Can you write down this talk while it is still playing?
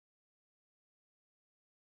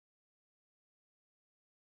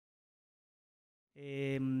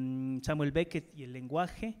Samuel Beckett y el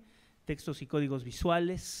lenguaje, textos y códigos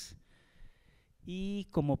visuales. Y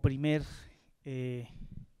como primer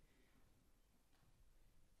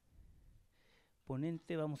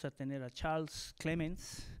ponente vamos a tener a Charles Clemente,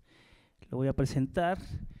 lo voy a presentar,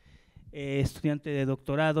 estudiante de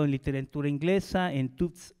doctorado en literatura inglesa en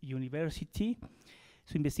Tufts University.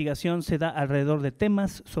 Su investigación se da alrededor de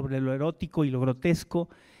temas sobre lo erótico y lo grotesco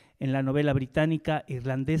en la novela británica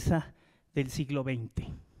irlandesa del siglo XX.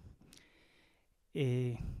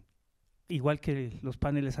 Igual que los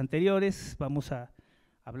paneles anteriores, vamos a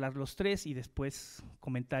hablar los tres y después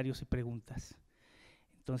comentarios y preguntas.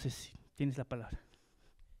 Entonces, tienes la palabra.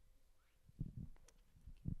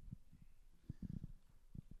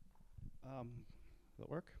 Will it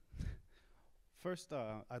work? First,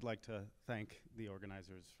 I'd like to thank the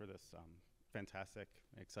organizers for this fantastic,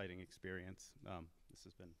 exciting experience. This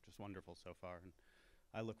has been just wonderful so far, and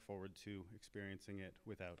I look forward to experiencing it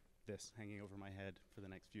without this hanging over my head for the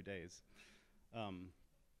next few days.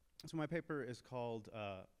 So my paper is called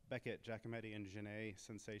Beckett, Giacometti, and Genet,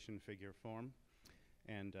 Sensation, Figure, Form,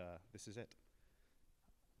 and this is it.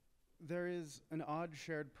 There is an odd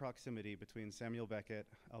shared proximity between Samuel Beckett,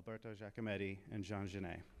 Alberto Giacometti, and Jean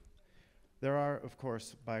Genet. There are, of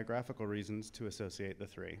course, biographical reasons to associate the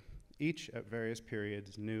three. Each, at various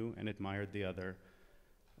periods, knew and admired the other.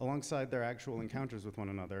 Alongside their actual encounters with one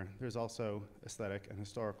another, there's also aesthetic and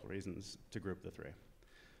historical reasons to group the three.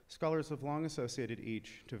 Scholars have long associated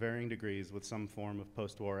each, to varying degrees, with some form of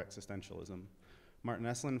post-war existentialism. Martin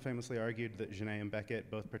Esslin famously argued that Genet and Beckett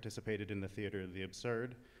both participated in the theater of the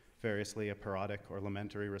absurd, variously a parodic or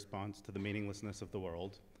lamentary response to the meaninglessness of the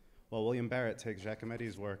world, while William Barrett takes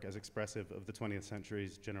Giacometti's work as expressive of the 20th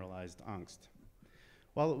century's generalized angst.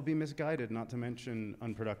 While it would be misguided, not to mention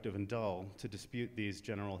unproductive and dull, to dispute these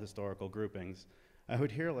general historical groupings, I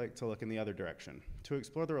would here like to look in the other direction, to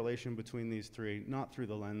explore the relation between these three, not through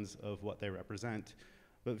the lens of what they represent,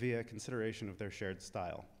 but via consideration of their shared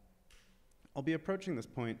style. I'll be approaching this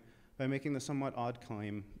point by making the somewhat odd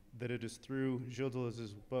claim that it is through Gilles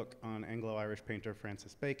Deleuze's book on Anglo-Irish painter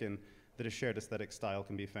Francis Bacon that a shared aesthetic style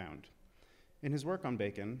can be found. In his work on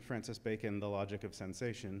Bacon, Francis Bacon, The Logic of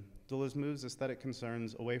Sensation, Deleuze moves aesthetic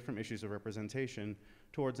concerns away from issues of representation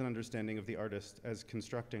towards an understanding of the artist as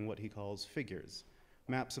constructing what he calls figures,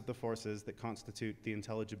 maps of the forces that constitute the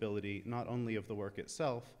intelligibility not only of the work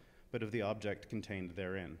itself, but of the object contained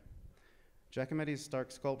therein. Giacometti's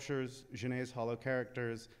stark sculptures, Genet's hollow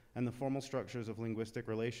characters, and the formal structures of linguistic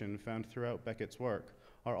relation found throughout Beckett's work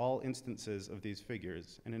are all instances of these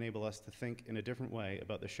figures and enable us to think in a different way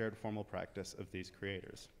about the shared formal practice of these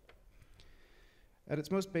creators. At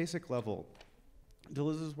its most basic level,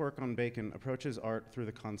 Deleuze's work on Bacon approaches art through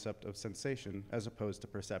the concept of sensation as opposed to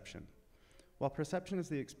perception. While perception is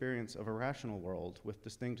the experience of a rational world with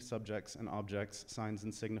distinct subjects and objects, signs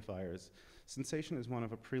and signifiers, sensation is one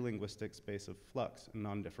of a pre-linguistic space of flux and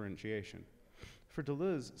non-differentiation. For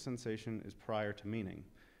Deleuze, sensation is prior to meaning.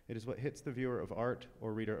 It is what hits the viewer of art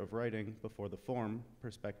or reader of writing before the form,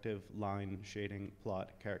 perspective, line, shading,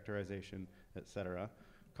 plot, characterization, etc.,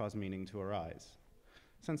 cause meaning to arise.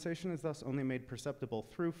 Sensation is thus only made perceptible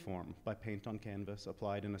through form, by paint on canvas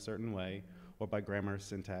applied in a certain way, or by grammar,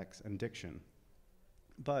 syntax, and diction.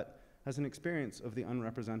 But, as an experience of the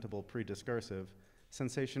unrepresentable pre-discursive,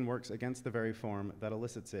 sensation works against the very form that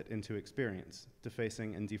elicits it into experience,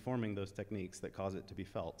 defacing and deforming those techniques that cause it to be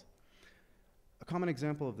felt. A common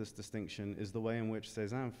example of this distinction is the way in which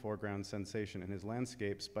Cézanne foregrounds sensation in his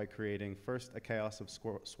landscapes by creating first a chaos of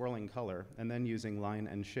swirling color and then using line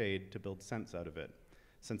and shade to build sense out of it.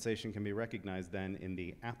 Sensation can be recognized then in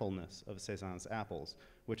the appleness of Cézanne's apples,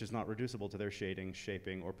 which is not reducible to their shading,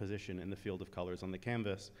 shaping, or position in the field of colors on the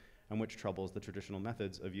canvas, and which troubles the traditional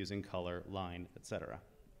methods of using color, line, etc.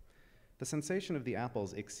 The sensation of the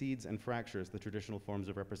apples exceeds and fractures the traditional forms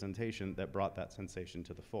of representation that brought that sensation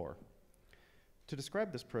to the fore. To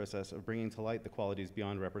describe this process of bringing to light the qualities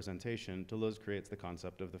beyond representation, Deleuze creates the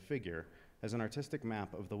concept of the figure as an artistic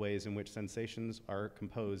map of the ways in which sensations are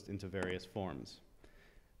composed into various forms.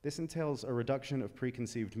 This entails a reduction of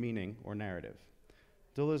preconceived meaning or narrative.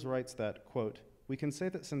 Deleuze writes that, quote, "We can say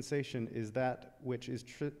that sensation is that which is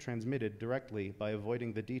transmitted directly by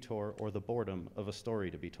avoiding the detour or the boredom of a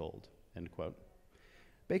story to be told," end quote.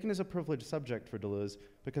 Bacon is a privileged subject for Deleuze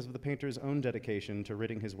because of the painter's own dedication to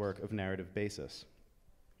ridding his work of narrative basis.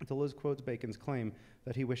 Deleuze quotes Bacon's claim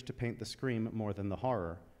that he wished to paint the scream more than the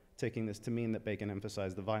horror, taking this to mean that Bacon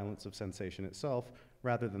emphasized the violence of sensation itself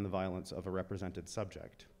rather than the violence of a represented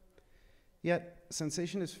subject. Yet,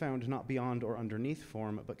 sensation is found not beyond or underneath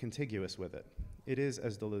form, but contiguous with it. It is,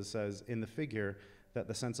 as Deleuze says, in the figure that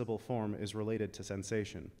the sensible form is related to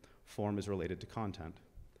sensation, form is related to content.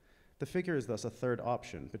 The figure is thus a third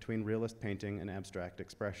option between realist painting and abstract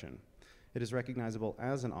expression. It is recognizable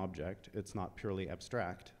as an object, it's not purely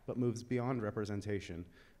abstract, but moves beyond representation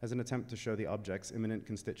as an attempt to show the object's immanent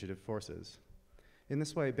constitutive forces. In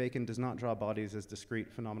this way, Bacon does not draw bodies as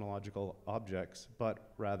discrete phenomenological objects,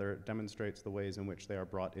 but rather demonstrates the ways in which they are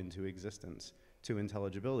brought into existence, to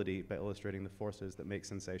intelligibility by illustrating the forces that make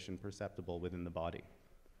sensation perceptible within the body.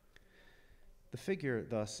 The figure,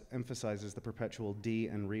 thus, emphasizes the perpetual de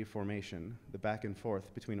and reformation, the back and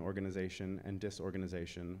forth between organization and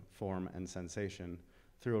disorganization, form and sensation,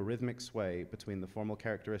 through a rhythmic sway between the formal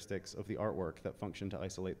characteristics of the artwork that function to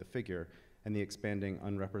isolate the figure and the expanding,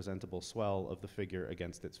 unrepresentable swell of the figure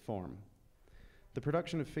against its form. The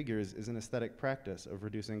production of figures is an aesthetic practice of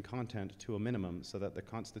reducing content to a minimum so that the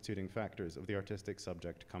constituting factors of the artistic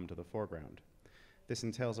subject come to the foreground. This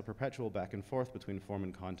entails a perpetual back and forth between form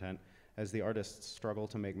and content as the artists struggle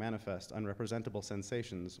to make manifest unrepresentable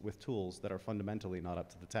sensations with tools that are fundamentally not up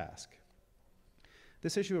to the task.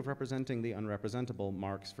 This issue of representing the unrepresentable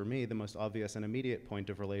marks, for me, the most obvious and immediate point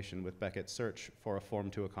of relation with Beckett's search for a form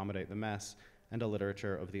to accommodate the mess and a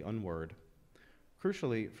literature of the unword.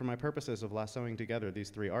 Crucially, for my purposes of lassoing together these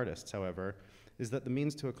three artists, however, is that the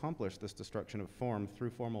means to accomplish this destruction of form through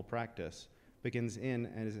formal practice begins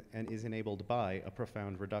in and is enabled by a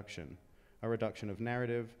profound reduction, a reduction of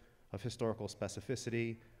narrative, of historical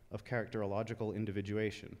specificity, of characterological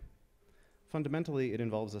individuation. Fundamentally, it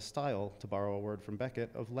involves a style, to borrow a word from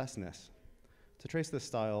Beckett, of lessness. To trace this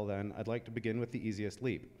style, then, I'd like to begin with the easiest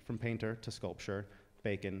leap, from painter to sculpture,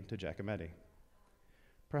 Bacon to Giacometti.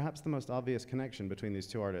 Perhaps the most obvious connection between these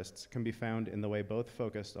two artists can be found in the way both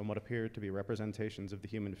focused on what appeared to be representations of the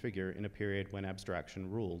human figure in a period when abstraction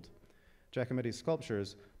ruled. Giacometti's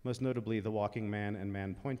sculptures, most notably the walking man and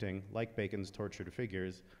man pointing, like Bacon's tortured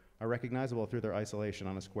figures, are recognizable through their isolation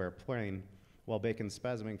on a square plane, while Bacon's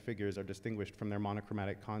spasming figures are distinguished from their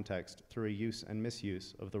monochromatic context through a use and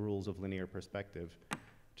misuse of the rules of linear perspective.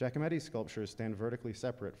 Giacometti's sculptures stand vertically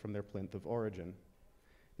separate from their plinth of origin.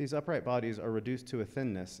 These upright bodies are reduced to a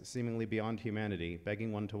thinness seemingly beyond humanity,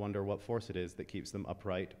 begging one to wonder what force it is that keeps them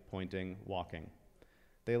upright, pointing, walking.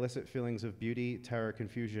 They elicit feelings of beauty, terror,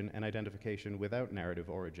 confusion, and identification without narrative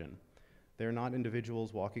origin. They are not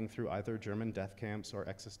individuals walking through either German death camps or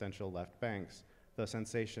existential left banks, though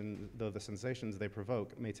the sensations they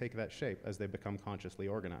provoke may take that shape as they become consciously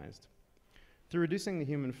organized. Through reducing the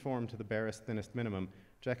human form to the barest, thinnest minimum,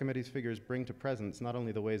 Giacometti's figures bring to presence not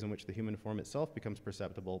only the ways in which the human form itself becomes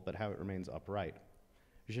perceptible, but how it remains upright.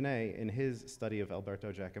 Genet, in his study of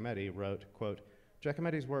Alberto Giacometti, wrote, quote,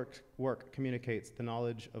 "Giacometti's work communicates the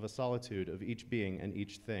knowledge of a solitude of each being and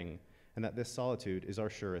each thing, and that this solitude is our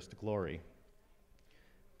surest glory."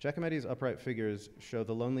 Giacometti's upright figures show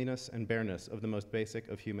the loneliness and bareness of the most basic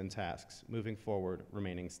of human tasks, moving forward,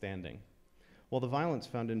 remaining standing. While the violence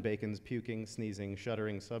found in Bacon's puking, sneezing,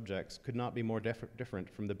 shuddering subjects could not be more different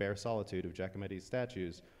from the bare solitude of Giacometti's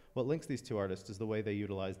statues, what links these two artists is the way they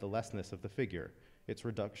utilize the lessness of the figure, its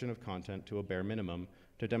reduction of content to a bare minimum,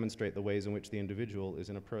 to demonstrate the ways in which the individual is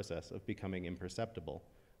in a process of becoming imperceptible,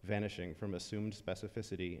 vanishing from assumed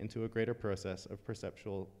specificity into a greater process of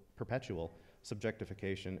perpetual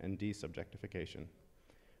subjectification and desubjectification.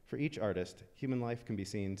 For each artist, human life can be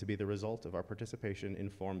seen to be the result of our participation in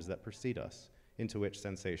forms that precede us, into which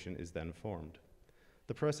sensation is then formed.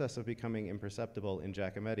 The process of becoming imperceptible in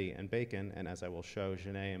Giacometti and Bacon, and as I will show,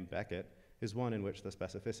 Genet and Beckett, is one in which the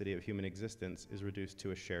specificity of human existence is reduced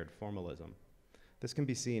to a shared formalism. This can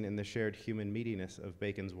be seen in the shared human meatiness of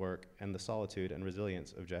Bacon's work and the solitude and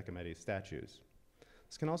resilience of Giacometti's statues.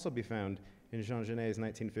 This can also be found in Jean Genet's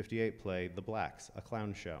 1958 play, The Blacks, a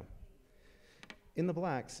Clown Show. In The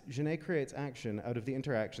Blacks, Genet creates action out of the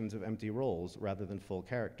interactions of empty roles rather than full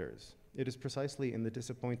characters. It is precisely in the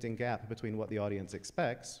disappointing gap between what the audience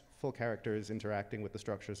expects, full characters interacting with the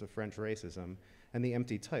structures of French racism, and the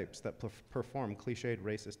empty types that perform cliched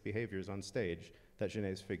racist behaviors on stage, that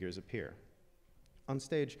Genet's figures appear. On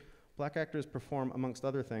stage, black actors perform, amongst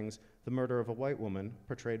other things, the murder of a white woman,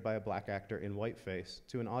 portrayed by a black actor in whiteface,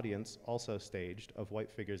 to an audience, also staged, of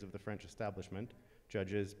white figures of the French establishment,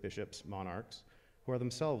 judges, bishops, monarchs, who are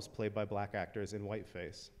themselves played by black actors in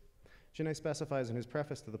whiteface. Genet specifies in his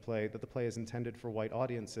preface to the play that the play is intended for white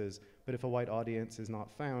audiences, but if a white audience is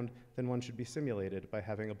not found, then one should be simulated by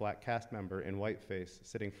having a black cast member in whiteface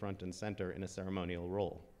sitting front and center in a ceremonial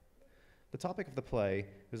role. The topic of the play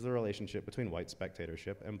is the relationship between white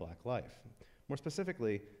spectatorship and black life. More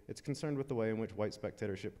specifically, it's concerned with the way in which white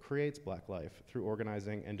spectatorship creates black life through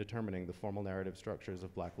organizing and determining the formal narrative structures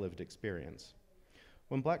of black lived experience.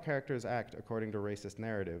 When black characters act according to racist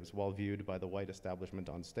narratives while viewed by the white establishment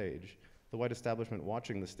on stage, the white establishment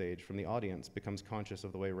watching the stage from the audience becomes conscious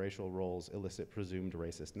of the way racial roles elicit presumed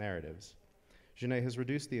racist narratives. Genet has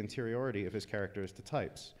reduced the interiority of his characters to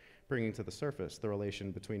types, bringing to the surface the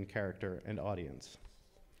relation between character and audience.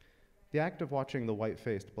 The act of watching the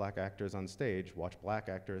white-faced black actors on stage watch black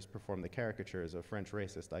actors perform the caricatures of French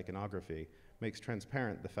racist iconography makes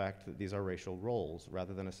transparent the fact that these are racial roles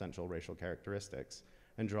rather than essential racial characteristics,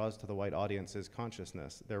 and draws to the white audience's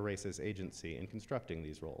consciousness their race's agency in constructing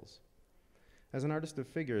these roles. As an artist of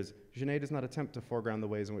figures, Genet does not attempt to foreground the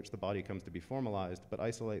ways in which the body comes to be formalized, but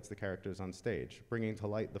isolates the characters on stage, bringing to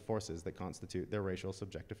light the forces that constitute their racial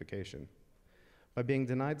subjectification. By being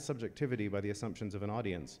denied subjectivity by the assumptions of an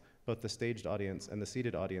audience, both the staged audience and the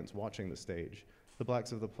seated audience watching the stage, the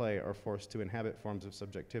blacks of the play are forced to inhabit forms of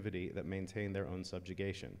subjectivity that maintain their own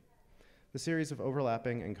subjugation. The series of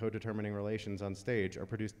overlapping and co-determining relations on stage are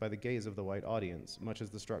produced by the gaze of the white audience, much as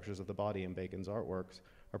the structures of the body in Bacon's artworks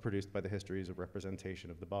are produced by the histories of representation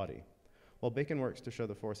of the body. While Bacon works to show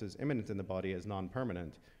the forces immanent in the body as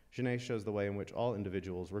non-permanent, Genet shows the way in which all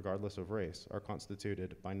individuals, regardless of race, are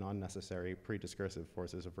constituted by non-necessary pre-discursive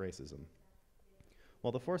forces of racism.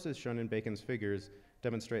 While the forces shown in Bacon's figures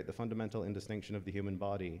demonstrate the fundamental indistinction of the human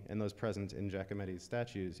body, and those present in Giacometti's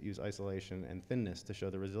statues use isolation and thinness to show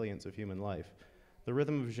the resilience of human life, the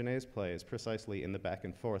rhythm of Genet's play is precisely in the back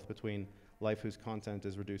and forth between life whose content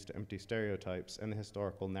is reduced to empty stereotypes and the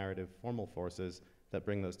historical narrative formal forces that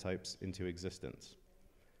bring those types into existence.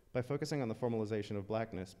 By focusing on the formalization of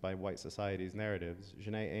blackness by white society's narratives,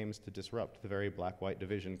 Genet aims to disrupt the very black-white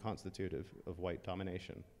division constitutive of white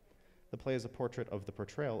domination. The play is a portrait of the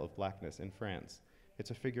portrayal of blackness in France.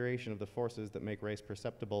 It's a figuration of the forces that make race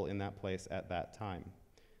perceptible in that place at that time.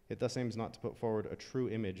 It thus aims not to put forward a true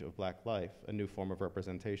image of black life, a new form of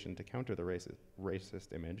representation to counter the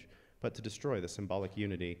racist image, but to destroy the symbolic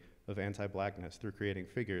unity of anti-blackness through creating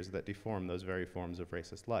figures that deform those very forms of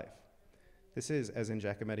racist life. This is, as in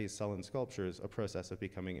Giacometti's sullen sculptures, a process of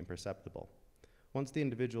becoming imperceptible. Once the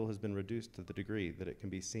individual has been reduced to the degree that it can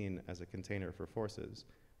be seen as a container for forces,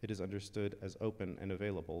 it is understood as open and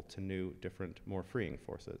available to new, different, more freeing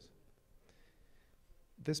forces.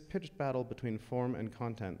 This pitched battle between form and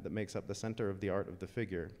content that makes up the center of the art of the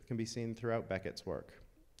figure can be seen throughout Beckett's work.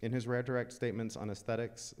 In his rare direct statements on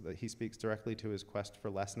aesthetics, that he speaks directly to his quest for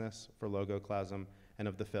lessness, for logoclasm, and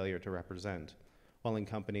of the failure to represent. While in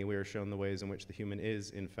company, we are shown the ways in which the human is,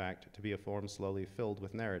 in fact, to be a form slowly filled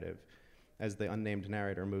with narrative, as the unnamed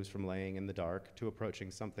narrator moves from laying in the dark to approaching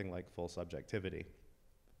something like full subjectivity.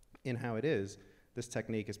 In How It Is, this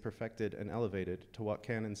technique is perfected and elevated to what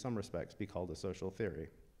can, in some respects, be called a social theory.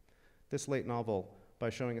 This late novel,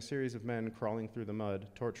 by showing a series of men crawling through the mud,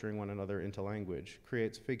 torturing one another into language,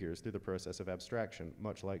 creates figures through the process of abstraction,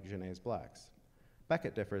 much like Genet's blacks.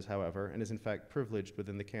 Beckett differs, however, and is in fact privileged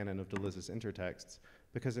within the canon of Deleuze's intertexts,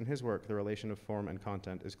 because in his work, the relation of form and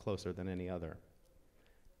content is closer than any other.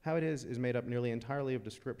 How It Is made up nearly entirely of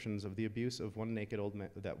descriptions of the abuse of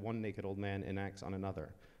that one naked old man enacts on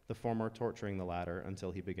another, the former torturing the latter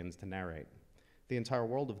until he begins to narrate. The entire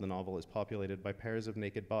world of the novel is populated by pairs of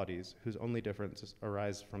naked bodies whose only differences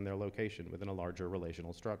arise from their location within a larger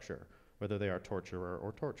relational structure, whether they are torturer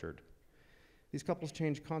or tortured. These couples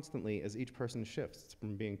change constantly as each person shifts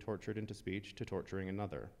from being tortured into speech to torturing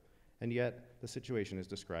another, and yet the situation is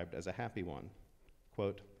described as a happy one.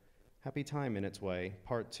 Quote, "Happy time in its way,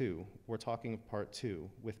 part 2, we're talking of part 2,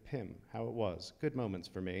 with Pym, how it was, good moments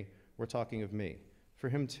for me, we're talking of me. For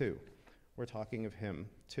him too, we're talking of him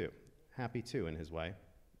too, happy too in his way."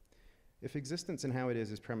 If existence in How It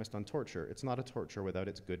Is premised on torture, it's not a torture without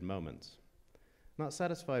its good moments. Not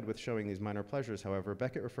satisfied with showing these minor pleasures, however,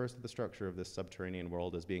 Beckett refers to the structure of this subterranean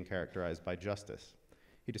world as being characterized by justice.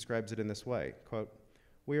 He describes it in this way, quote,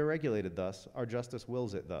 "We are regulated thus, our justice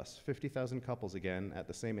wills it thus, 50,000 couples again at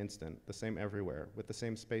the same instant, the same everywhere, with the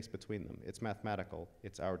same space between them. It's mathematical,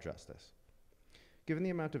 it's our justice." Given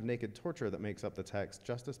the amount of naked torture that makes up the text,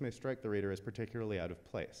 justice may strike the reader as particularly out of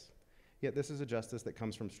place. Yet this is a justice that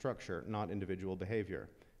comes from structure, not individual behavior.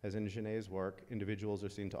 As in Genet's work, individuals are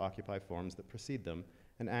seen to occupy forms that precede them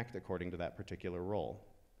and act according to that particular role.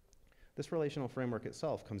 This relational framework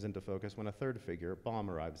itself comes into focus when a third figure, Baum,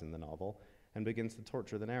 arrives in the novel and begins to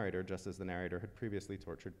torture the narrator just as the narrator had previously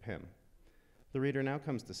tortured Pym. The reader now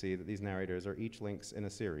comes to see that these narrators are each links in a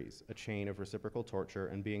series, a chain of reciprocal torture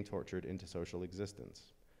and being tortured into social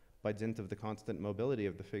existence. By dint of the constant mobility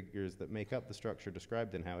of the figures that make up the structure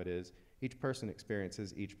described in How It Is, each person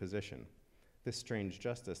experiences each position. This strange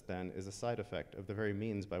justice, then, is a side effect of the very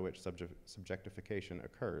means by which subjectification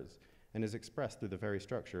occurs, and is expressed through the very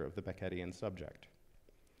structure of the Beckettian subject.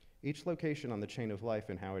 Each location on the chain of life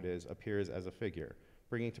in how it is appears as a figure,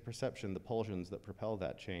 bringing to perception the pulsions that propel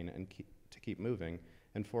that chain and to keep moving,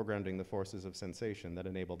 and foregrounding the forces of sensation that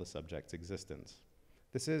enable the subject's existence.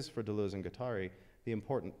 This is, for Deleuze and Guattari, the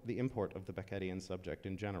import of the Beckettian subject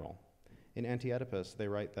in general. In Anti-Oedipus, they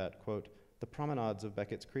write that, quote, "The promenades of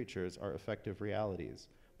Beckett's creatures are effective realities,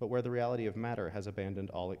 but where the reality of matter has abandoned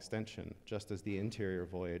all extension, just as the interior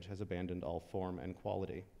voyage has abandoned all form and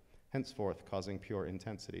quality, henceforth causing pure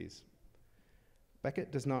intensities."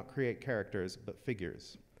 Beckett does not create characters, but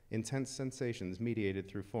figures, intense sensations mediated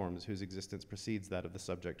through forms whose existence precedes that of the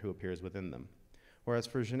subject who appears within them. Whereas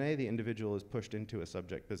for Genet, the individual is pushed into a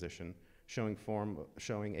subject position, showing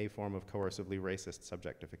a form of coercively racist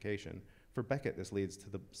subjectification. For Beckett, this leads to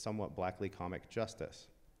the somewhat blackly comic justice.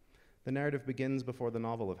 The narrative begins before the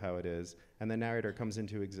novel of how it is, and the narrator comes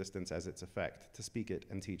into existence as its effect, to speak it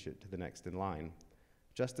and teach it to the next in line.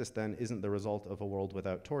 Justice, then, isn't the result of a world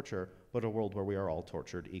without torture, but a world where we are all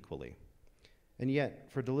tortured equally. And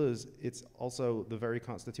yet, for Deleuze, it's also the very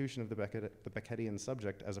constitution of the Beckettian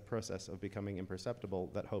subject as a process of becoming imperceptible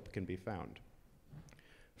that hope can be found.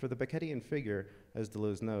 For the Beckettian figure, as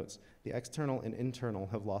Deleuze notes, the external and internal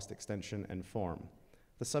have lost extension and form.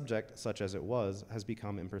 The subject, such as it was, has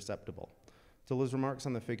become imperceptible. Deleuze remarks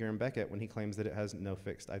on the figure in Beckett when he claims that it has no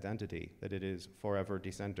fixed identity, that it is forever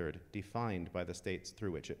decentered, defined by the states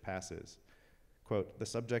through which it passes. Quote, "The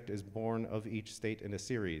subject is born of each state in a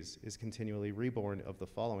series, is continually reborn of the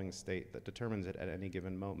following state that determines it at any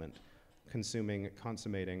given moment,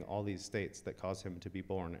 consummating all these states that cause him to be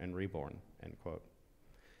born and reborn," end quote.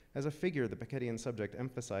 As a figure, the Beckettian subject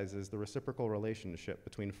emphasizes the reciprocal relationship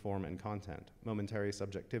between form and content, momentary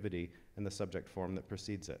subjectivity, and the subject form that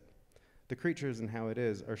precedes it. The creatures in how it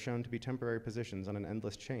is are shown to be temporary positions on an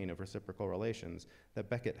endless chain of reciprocal relations that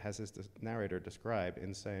Beckett has his narrator describe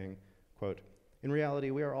in saying, quote, "In reality,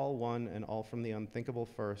 we are all one and all from the unthinkable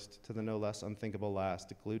first to the no less unthinkable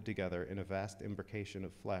last, glued together in a vast imbrication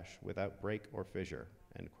of flesh without break or fissure,"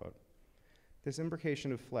 end quote. This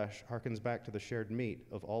imbrication of flesh harkens back to the shared meat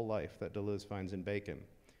of all life that Deleuze finds in Bacon.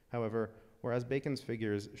 However, whereas Bacon's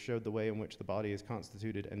figures showed the way in which the body is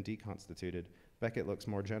constituted and deconstituted, Beckett looks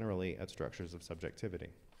more generally at structures of subjectivity.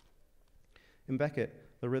 In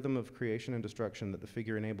Beckett, the rhythm of creation and destruction that the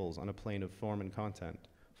figure enables on a plane of form and content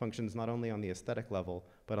functions not only on the aesthetic level,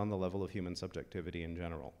 but on the level of human subjectivity in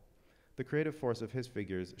general. The creative force of his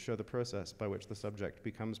figures show the process by which the subject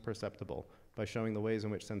becomes perceptible, by showing the ways in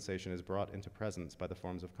which sensation is brought into presence by the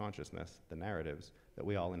forms of consciousness, the narratives, that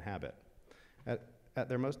we all inhabit. At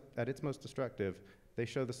its most destructive, they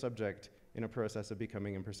show the subject in a process of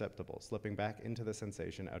becoming imperceptible, slipping back into the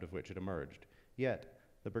sensation out of which it emerged. Yet,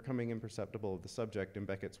 the becoming imperceptible of the subject in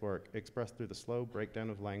Beckett's work, expressed through the slow breakdown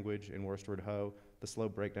of language in Worsted Hoe, the slow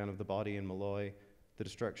breakdown of the body in Malloy, the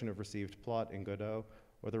destruction of received plot in Godot,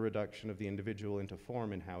 or the reduction of the individual into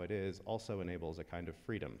form in how it is, also enables a kind of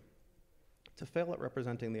freedom. To fail at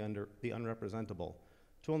representing the unrepresentable,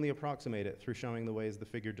 to only approximate it through showing the ways the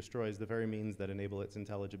figure destroys the very means that enable its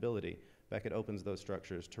intelligibility, Beckett opens those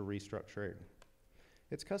structures to restructuring.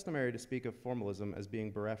 It's customary to speak of formalism as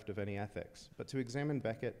being bereft of any ethics, but to examine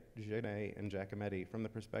Beckett, Genet, and Giacometti from the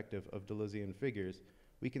perspective of Deleuzean figures,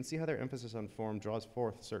 we can see how their emphasis on form draws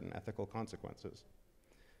forth certain ethical consequences.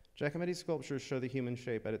 Giacometti's sculptures show the human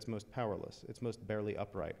shape at its most powerless, its most barely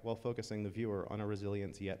upright, while focusing the viewer on a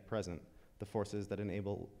resilience yet present, the forces that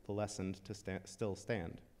enable the lessened to still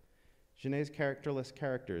stand. Genet's characterless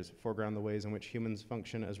characters foreground the ways in which humans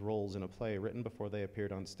function as roles in a play written before they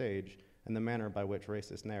appeared on stage, and the manner by which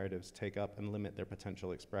racist narratives take up and limit their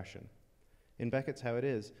potential expression. In Beckett's How It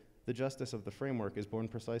Is, the justice of the framework is born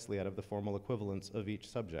precisely out of the formal equivalence of each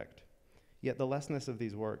subject. Yet the lessness of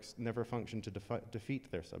these works never function to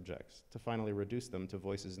defeat their subjects, to finally reduce them to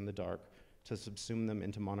voices in the dark, to subsume them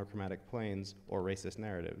into monochromatic planes or racist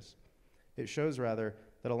narratives. It shows, rather,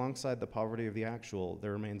 that alongside the poverty of the actual,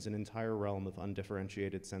 there remains an entire realm of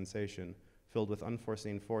undifferentiated sensation, filled with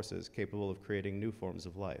unforeseen forces capable of creating new forms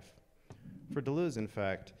of life. For Deleuze, in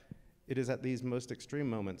fact, it is at these most extreme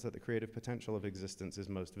moments that the creative potential of existence is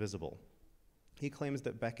most visible. He claims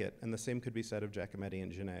that Beckett, and the same could be said of Giacometti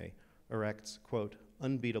and Genet, erects, quote,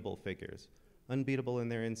 unbeatable figures, unbeatable in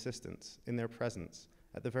their insistence, in their presence,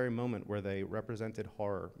 at the very moment where they represented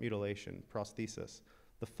horror, mutilation, prosthesis,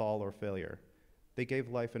 the fall or failure. They gave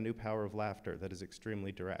life a new power of laughter that is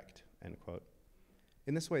extremely direct, end quote.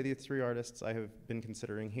 In this way, the three artists I have been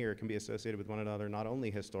considering here can be associated with one another not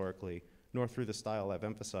only historically, nor through the style I've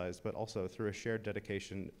emphasized, but also through a shared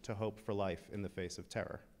dedication to hope for life in the face of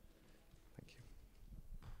terror. Thank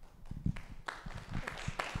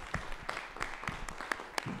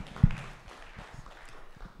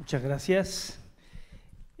you. Muchas gracias.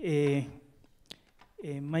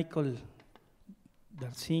 Michael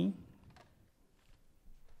D'Arcy.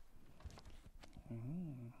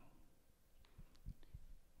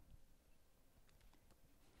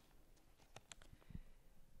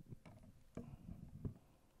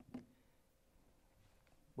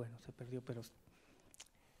 Bueno, se perdió, pero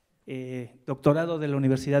doctorado de la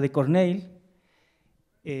Universidad de Cornell.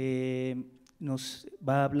 Nos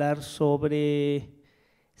va a hablar sobre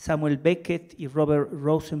Samuel Beckett y Robert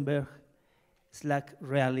Rosenberg, Slack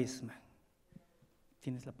Realism.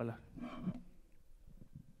 Tienes la palabra.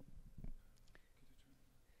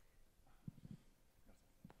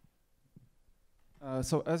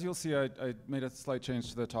 So as you'll see, I made a slight change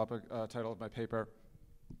to the topic title of my paper.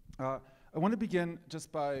 I want to begin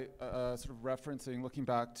just by sort of referencing, looking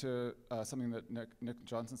back to something that Nick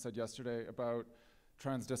Johnson said yesterday about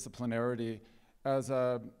transdisciplinarity as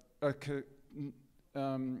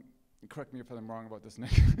correct me if I'm wrong about this,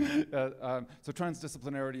 Nick. So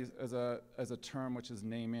transdisciplinarity as a term which is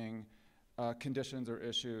naming conditions or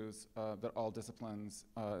issues that all disciplines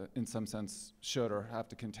in some sense should or have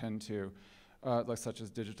to contend to, like such as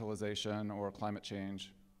digitalization or climate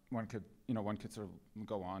change. One could sort of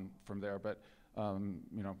go on from there, but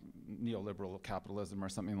neoliberal capitalism or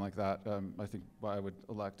something like that. I think what I would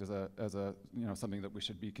elect as a something that we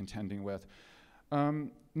should be contending with.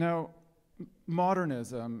 Now,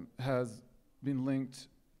 modernism has been linked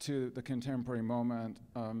to the contemporary moment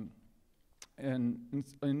in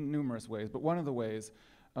numerous ways, but one of the ways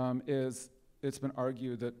is it's been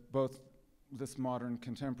argued that both this modern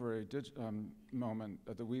contemporary moment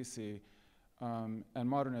that we see and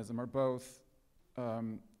modernism are both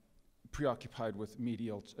preoccupied with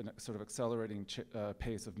medial, sort of accelerating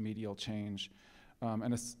pace of medial change,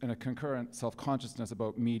 and a concurrent self-consciousness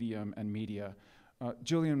about medium and media.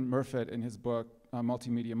 Julian Murfitt, in his book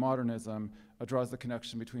Multimedia Modernism, draws the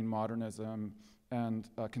connection between modernism and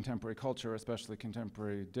contemporary culture, especially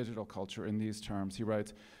contemporary digital culture, in these terms. He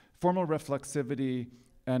writes, "Formal reflexivity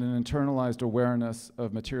and an internalized awareness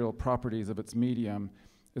of material properties of its medium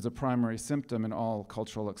is a primary symptom in all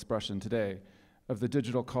cultural expression today of the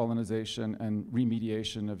digital colonization and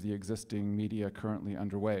remediation of the existing media currently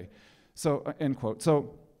underway." So, end quote.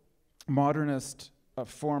 So, modernist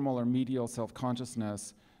formal or medial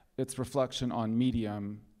self-consciousness, its reflection on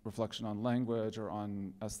medium, reflection on language or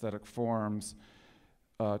on aesthetic forms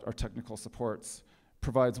or technical supports,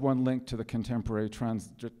 provides one link to the contemporary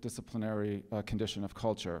transdisciplinary condition of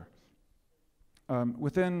culture.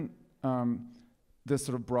 Within this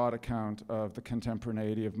sort of broad account of the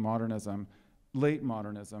contemporaneity of modernism, late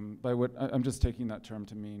modernism, by what I'm just taking that term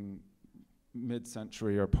to mean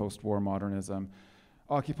mid-century or post-war modernism,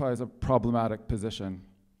 occupies a problematic position.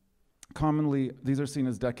 Commonly, these are seen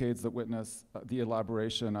as decades that witness the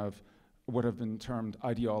elaboration of what have been termed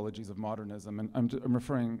ideologies of modernism. And I'm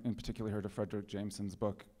referring in particular here to Frederick Jameson's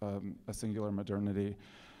book, A Singular Modernity.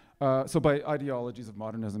 So by ideologies of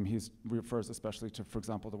modernism, he refers especially to, for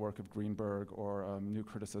example, the work of Greenberg or New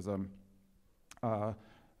Criticism.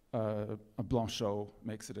 Blanchot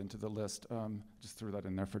makes it into the list. Just threw that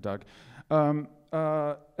in there for Doug.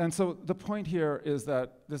 And so the point here is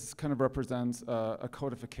that this kind of represents a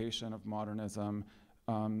codification of modernism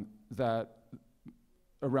that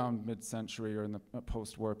around mid-century or in the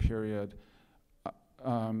post-war period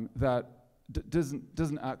that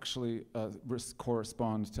doesn't actually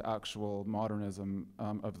correspond to actual modernism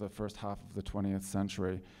of the first half of the 20th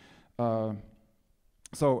century.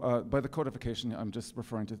 So by the codification, I'm just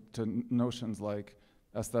referring to notions like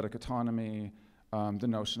aesthetic autonomy, the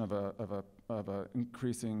notion of a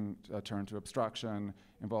increasing turn to abstraction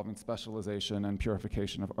involving specialization and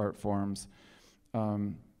purification of art forms.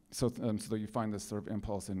 So that you find this sort of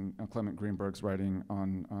impulse in Clement Greenberg's writing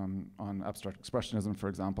on abstract expressionism, for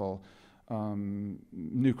example.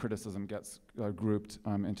 New criticism gets grouped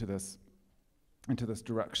into this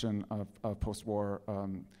direction of post-war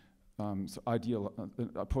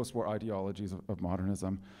post-war ideologies of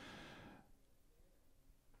modernism.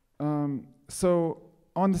 So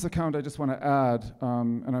on this account, I just want to add,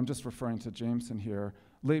 and I'm just referring to Jameson here,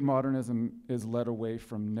 late modernism is led away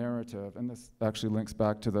from narrative, and this actually links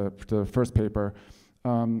back to the first paper.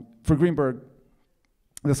 For Greenberg,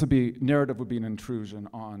 narrative would be an intrusion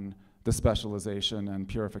on the specialization and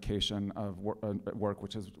purification of work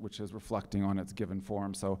which is reflecting on its given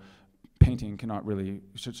form. So painting cannot really,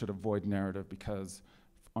 should avoid narrative because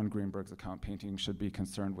on Greenberg's account, painting should be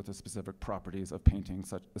concerned with the specific properties of painting,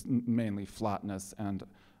 such as mainly flatness and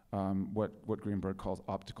what Greenberg calls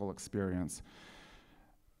optical experience.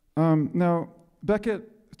 Now,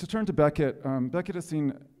 Beckett to turn to Beckett, Beckett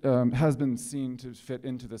has been seen to fit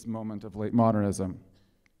into this moment of late modernism.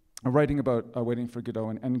 Writing about Waiting for Godot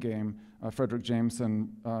and Endgame, Frederick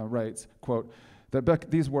Jameson writes, quote,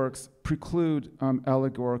 that these works preclude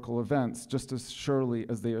allegorical events just as surely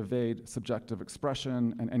as they evade subjective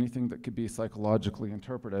expression and anything that could be psychologically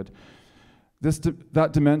interpreted.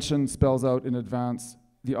 That dimension spells out in advance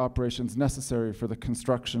the operations necessary for the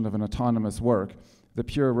construction of an autonomous work, the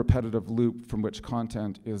pure repetitive loop from which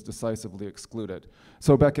content is decisively excluded.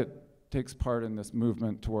 So Beckett takes part in this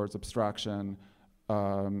movement towards abstraction,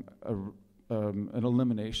 an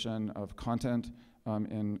elimination of content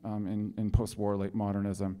in post-war late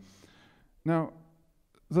modernism. Now,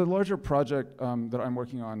 the larger project that I'm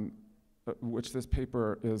working on, which this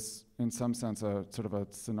paper is in some sense a sort of a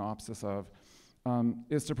synopsis of,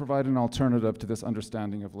 is to provide an alternative to this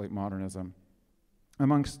understanding of late modernism.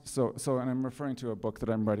 And I'm referring to a book that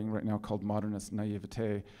I'm writing right now called Modernist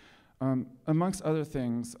Naivete. Amongst other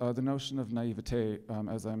things, the notion of naivete,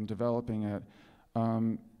 as I'm developing it,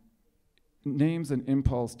 names an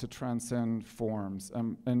impulse to transcend forms.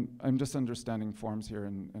 And I'm just understanding forms here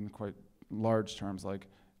in quite large terms, like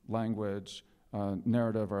language,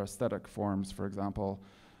 narrative or aesthetic forms, for example.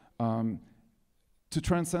 To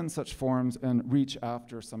transcend such forms and reach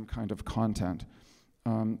after some kind of content.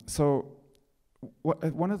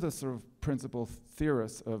 One of the sort of principal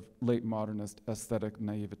theorists of late modernist aesthetic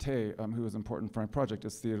naivete, who is important for my project,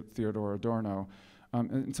 is Theodor Adorno.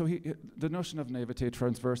 And so the notion of naivete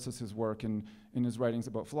transverses his work in his writings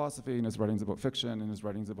about philosophy, in his writings about fiction, in his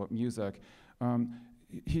writings about music.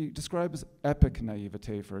 He describes epic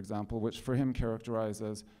naivete, for example, which for him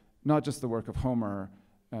characterizes not just the work of Homer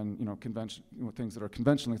and things that are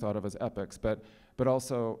conventionally thought of as epics, but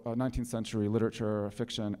also 19th century literature,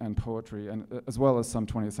 fiction, and poetry, and as well as some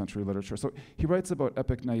 20th century literature. So he writes about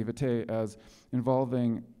epic naivete as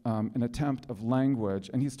involving an attempt of language,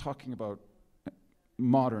 and he's talking about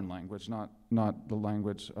modern language, not the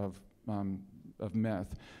language of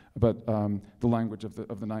myth, but the language of the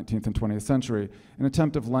 19th and 20th century. An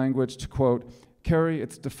attempt of language to, quote, carry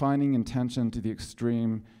its defining intention to the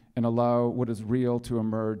extreme and allow what is real to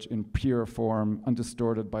emerge in pure form,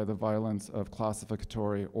 undistorted by the violence of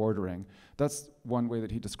classificatory ordering. That's one way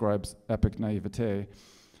that he describes epic naivete.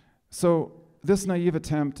 So this naive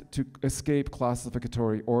attempt to escape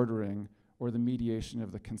classificatory ordering or the mediation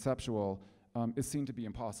of the conceptual is seen to be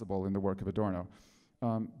impossible in the work of Adorno,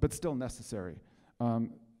 but still necessary.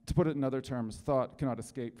 To put it in other terms, thought cannot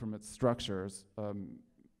escape from its structures,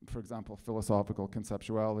 for example, philosophical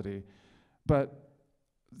conceptuality, but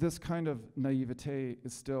this kind of naivete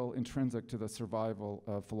is still intrinsic to the survival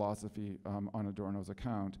of philosophy on Adorno's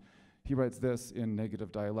account. He writes this in Negative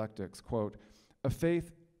Dialectics, quote, a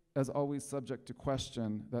faith as always subject to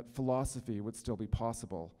question that philosophy would still be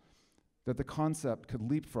possible, that the concept could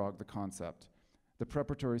leapfrog the concept, the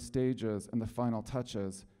preparatory stages and the final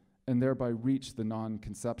touches, and thereby reach the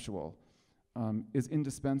non-conceptual, is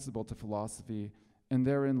indispensable to philosophy, and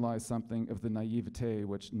therein lies something of the naivete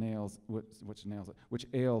which ails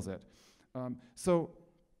it. So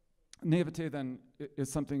naivete then is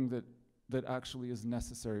something that actually is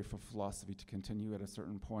necessary for philosophy to continue at a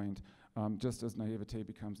certain point, just as naivete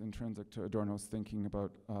becomes intrinsic to Adorno's thinking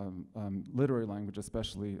about literary language,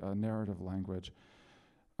 especially narrative language.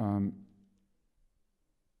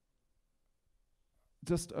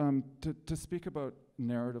 To speak about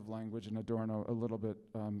narrative language in Adorno a little bit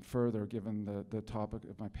further, given the topic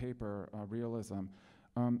of my paper, realism.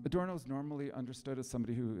 Adorno is normally understood as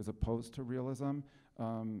somebody who is opposed to realism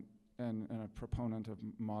and a proponent of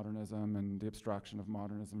modernism and the abstraction of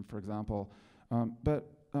modernism, for example. But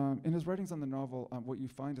in his writings on the novel, what you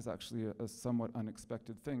find is actually a somewhat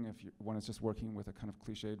unexpected thing if one is just working with a kind of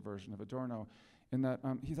cliched version of Adorno, in that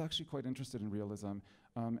he's actually quite interested in realism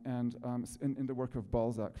and in the work of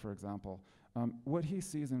Balzac, for example. What he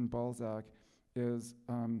sees in Balzac is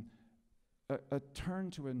a turn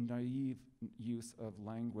to a naive use of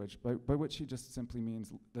language, by which he just simply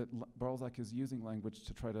means that Balzac is using language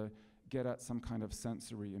to try to get at some kind of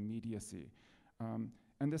sensory immediacy.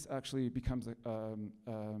 And this actually becomes a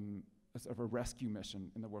sort of a rescue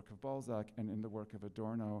mission in the work of Balzac and in the work of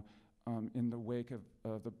Adorno, in the wake of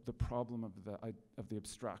the problem of the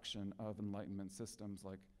abstraction of Enlightenment systems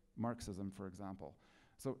like Marxism, for example.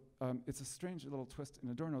 So it's a strange little twist in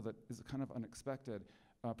Adorno that is kind of unexpected,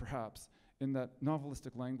 perhaps, in that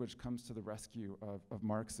novelistic language comes to the rescue of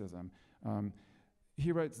Marxism.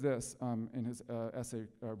 He writes this in his essay,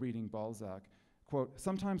 Reading Balzac, quote,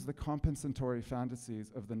 sometimes the compensatory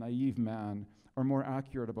fantasies of the naive man are more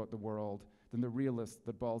accurate about the world than the realist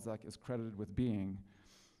that Balzac is credited with being.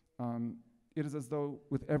 it is as though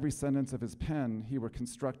with every sentence of his pen, he were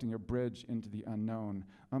constructing a bridge into the unknown.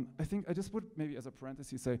 I think I just would maybe as a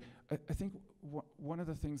parenthesis say, I think one of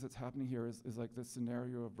the things that's happening here is like this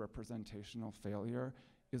scenario of representational failure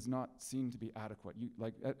is not seen to be adequate.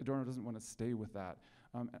 Like Adorno doesn't want to stay with that.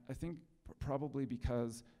 I think probably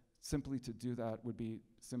because simply to do that would be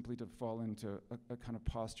simply to fall into a kind of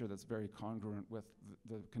posture that's very congruent with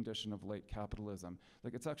the condition of late capitalism.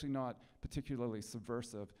 Like it's actually not particularly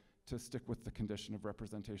subversive to stick with the condition of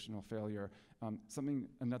representational failure.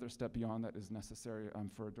 Another step beyond that is necessary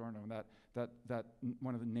for Adorno, and that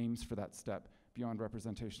one of the names for that step beyond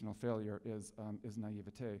representational failure is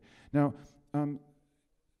naivete. Now,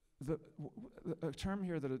 a term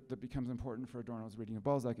here that becomes important for Adorno's reading of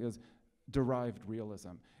Balzac is derived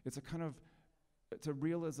realism. It's a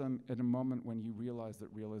realism at a moment when you realize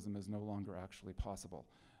that realism is no longer actually possible.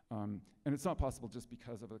 And it's not possible just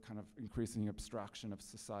because of the kind of increasing abstraction of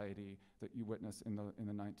society that you witness in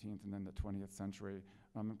the 19th and then the 20th century.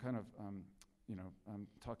 I'm kind of, I'm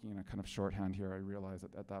talking in a kind of shorthand here, I realize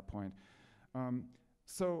at that point.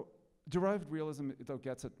 So derived realism, though,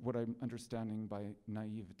 gets at what I'm understanding by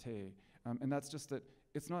naivete, and that's just that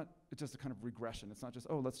it's just a kind of regression. It's not just,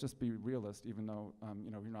 oh, let's just be realist, even though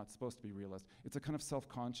you're not supposed to be realist. It's a kind of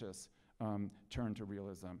self-conscious turn to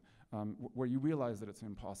realism, where you realize that it's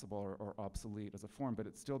impossible or obsolete as a form, but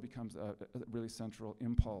it still becomes a really central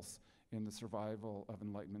impulse in the survival of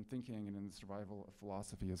Enlightenment thinking and in the survival of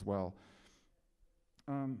philosophy as well.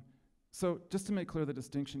 So just to make clear the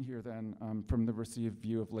distinction here then from the received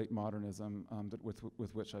view of late modernism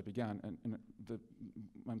with which I began, and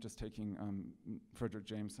I'm just taking Frederick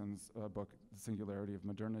Jameson's book, The Singularity of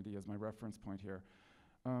Modernity, as my reference point here.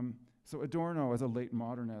 So Adorno, as a late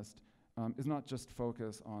modernist, is not just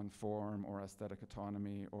focused on form or aesthetic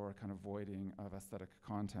autonomy or a kind of voiding of aesthetic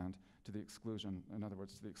content to the exclusion, in other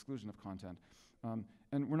words, to the exclusion of content.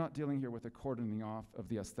 And we're not dealing here with a cordoning off of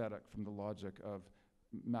the aesthetic from the logic of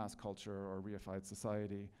mass culture or reified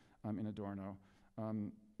society in Adorno,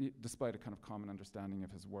 despite a kind of common understanding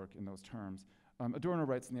of his work in those terms. Adorno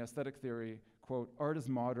writes in the aesthetic theory, quote, "Art is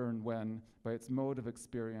modern when, by its mode of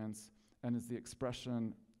experience and is the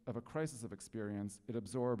expression of a crisis of experience, it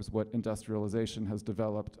absorbs what industrialization has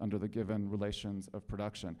developed under the given relations of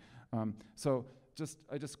production."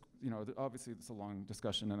 Obviously it's a long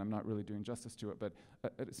discussion and I'm not really doing justice to it, but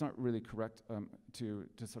it's not really correct to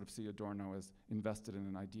sort of see Adorno as invested in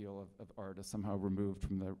an ideal of art as somehow removed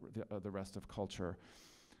from the rest of culture.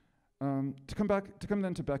 To come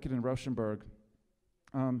then to Beckett and Rauschenberg,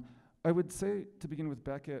 I would say, to begin with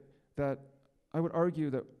Beckett, that I would argue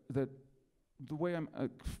that the way I'm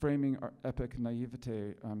framing our epic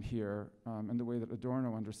naivete here, and the way that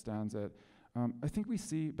Adorno understands it, I think we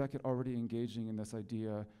see Beckett already engaging in this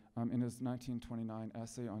idea in his 1929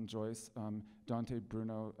 essay on Joyce, Dante,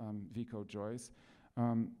 Bruno, Vico, Joyce,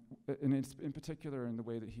 and it's in particular in the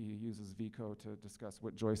way that he uses Vico to discuss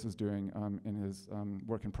what Joyce is doing in his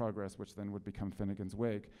work in progress, which then would become Finnegan's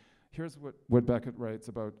Wake. Here's what Beckett writes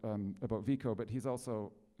about Vico, but he's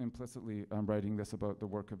also implicitly writing this about the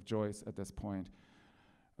work of Joyce at this point.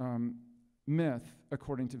 Myth,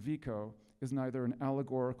 according to Vico, is neither an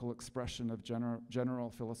allegorical expression of general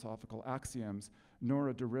philosophical axioms, nor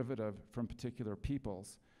a derivative from particular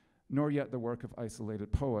peoples, nor yet the work of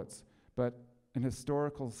isolated poets, but an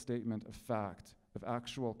historical statement of fact, of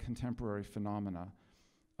actual contemporary phenomena,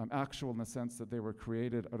 actual in the sense that they were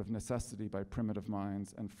created out of necessity by primitive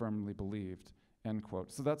minds and firmly believed, end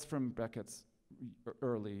quote. So that's from Beckett's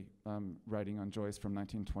early writing on Joyce from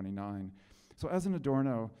 1929. So as in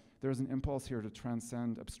Adorno, there's an impulse here to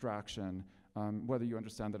transcend abstraction, whether you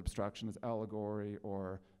understand that abstraction is allegory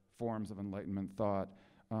or forms of Enlightenment thought,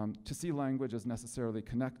 to see language as necessarily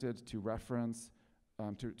connected to reference,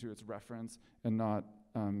 to its reference, and not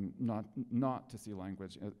to see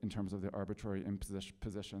language in terms of the arbitrary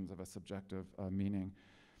impositions of a subjective meaning.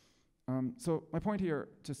 So my point here,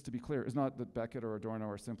 just to be clear, is not that Beckett or Adorno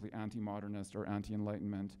are simply anti-modernist or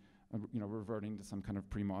anti-Enlightenment, reverting to some kind of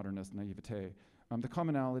pre-modernist naivete. The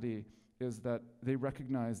commonality is that they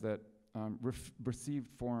recognize that received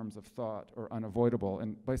forms of thought are unavoidable,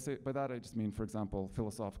 and by that I just mean, for example,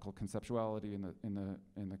 philosophical conceptuality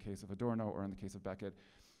in the case of Adorno or in the case of Beckett.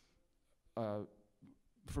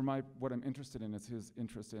 What I'm interested in is his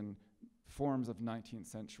interest in forms of 19th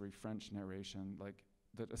century French narration, like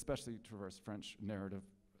that especially traverse French narrative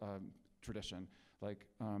tradition, like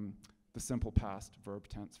the simple past verb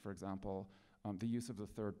tense, for example, the use of the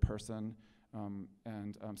third person,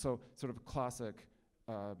 so sort of classic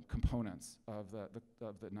components of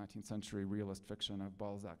the 19th century realist fiction of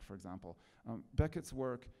Balzac, for example. Beckett's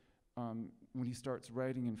work when he starts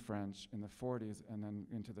writing in French in the 40s and then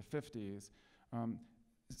into the 50s,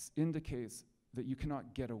 indicates that you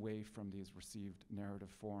cannot get away from these received narrative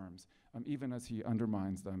forms, even as he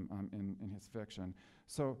undermines them in his fiction.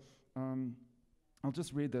 So I'll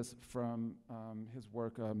just read this from his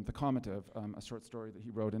work, The Comative, a short story that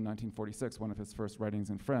he wrote in 1946, one of his first writings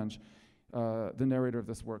in French. The narrator of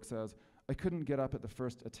this work says, "I couldn't get up at the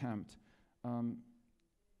first attempt.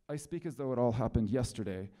 I speak as though it all happened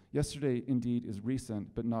yesterday. Yesterday, indeed, is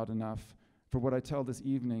recent, but not enough. For what I tell this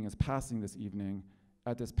evening is passing this evening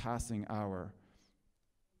at this passing hour."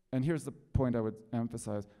 And here's the point I would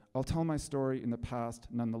emphasize. I'll tell my story in the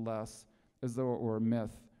past nonetheless, as though it were a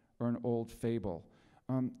myth or an old fable.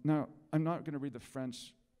 Now, I'm not going to read the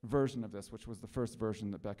French version of this, which was the first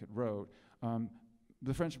version that Beckett wrote.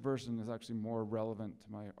 The French version is actually more relevant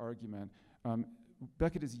to my argument.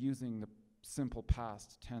 Beckett is using the simple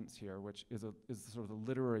past tense here, which is sort of the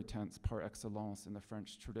literary tense par excellence in the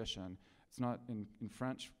French tradition. It's not in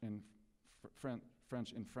French in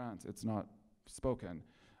France. It's not spoken,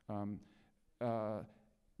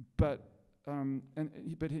 but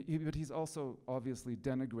he's also obviously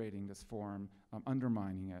denigrating this form,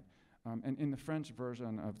 undermining it. And in the French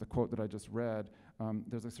version of the quote that I just read,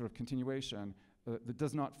 there's a sort of continuation that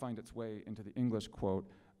does not find its way into the English quote,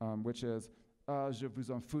 which is, "Ah, je vous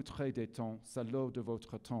en foutrai des temps, salaud de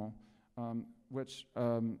votre temps," which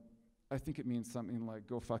I think it means something like,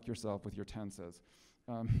 "Go fuck yourself with your tenses,"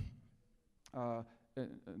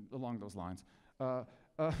 along those lines.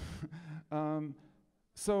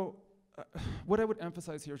 So what I would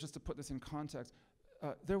emphasize here, just to put this in context,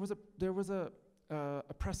 there was a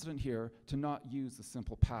precedent here to not use the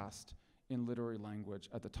simple past in literary language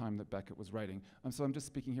at the time that Beckett was writing. So I'm just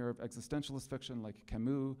speaking here of existentialist fiction like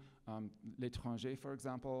Camus, L'Étranger, for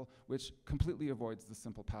example, which completely avoids the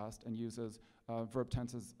simple past and uses verb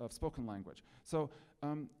tenses of spoken language. So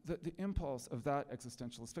the impulse of that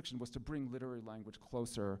existentialist fiction was to bring literary language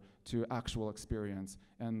closer to actual experience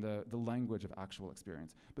and the language of actual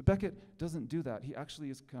experience. But Beckett doesn't do that. He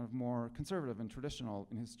actually is kind of more conservative and traditional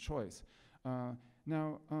in his choice.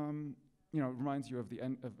 It reminds you of the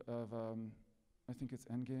end of I think it's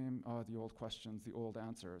Endgame, the old questions, the old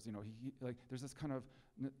answers. There's this kind of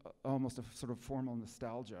almost a sort of formal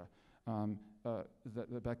nostalgia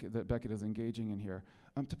that Beckett is engaging in here.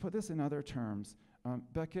 To put this in other terms,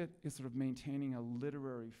 Beckett is sort of maintaining a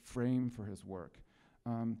literary frame for his work,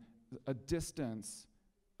 a distance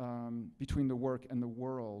between the work and the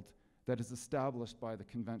world that is established by the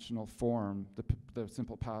conventional form, the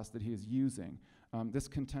simple past that he is using. This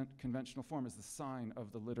conventional form is the sign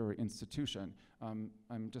of the literary institution.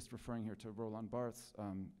 I'm just referring here to Roland Barthes'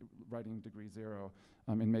 writing Degree Zero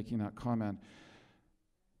in making that comment.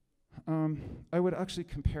 I would actually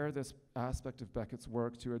compare this aspect of Beckett's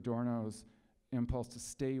work to Adorno's impulse to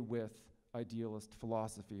stay with idealist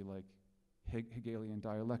philosophy, like Hegelian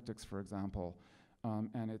dialectics, for example,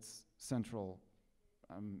 and its central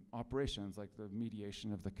operations, like the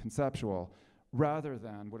mediation of the conceptual, rather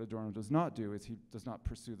than what Adorno does not do is he does not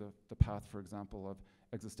pursue the path, for example, of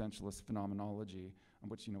existentialist phenomenology,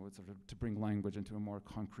 which would sort of to bring language into a more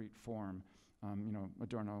concrete form.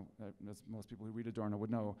 Adorno, as most people who read Adorno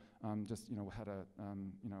would know, had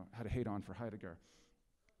a hate-on for Heidegger.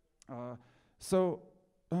 But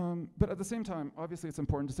at the same time, obviously, it's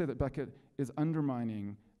important to say that Beckett is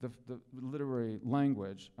undermining the literary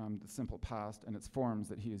language, the simple past, and its forms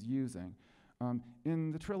that he is using.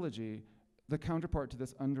 In the trilogy, the counterpart to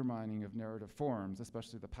this undermining of narrative forms,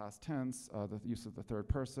 especially the past tense, the use of the third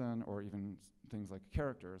person, or even things like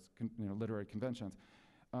characters, literary conventions,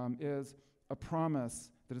 is a promise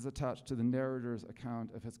that is attached to the narrator's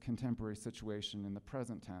account of his contemporary situation in the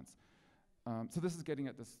present tense. So this is getting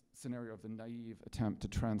at this scenario of the naive attempt to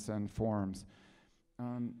transcend forms.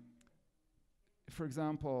 For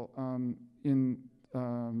example, in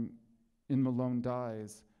Malone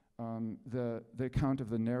Dies, the account of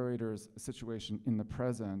the narrator's situation in the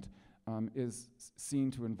present is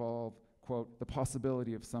seen to involve, quote, the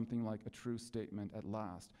possibility of something like a true statement at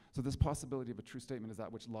last. So this possibility of a true statement is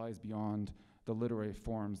that which lies beyond the literary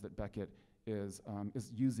forms that Beckett is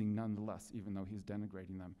using nonetheless, even though he's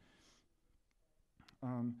denigrating them.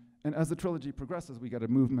 And as the trilogy progresses, we get a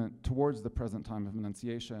movement towards the present time of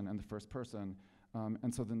enunciation and the first person.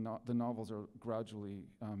 And so the novels are gradually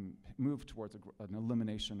moved towards an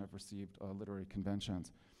elimination of received literary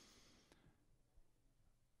conventions.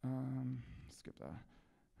 Skip that.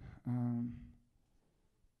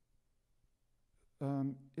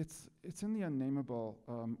 It's in The Unnameable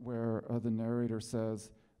where the narrator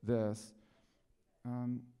says this.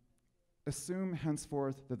 Assume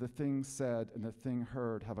henceforth that the thing said and the thing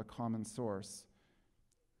heard have a common source.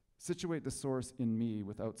 Situate the source in me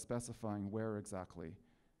without specifying where exactly.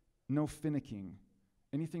 No finicking.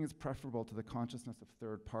 Anything is preferable to the consciousness of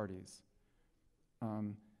third parties.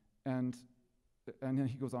 And then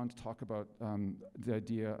he goes on to talk about the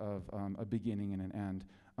idea of a beginning and an end.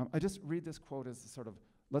 I just read this quote as sort of,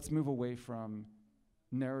 let's move away from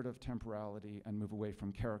narrative temporality and move away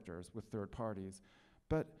from characters with third parties.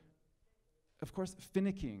 But of course,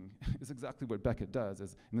 finicking is exactly what Beckett does,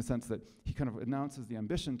 is in the sense that he kind of announces the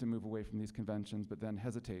ambition to move away from these conventions, but then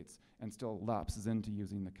hesitates and still lapses into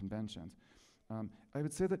using the conventions. I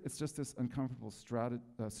would say that it's just this uncomfortable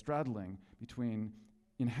straddling between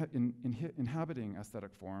inhabiting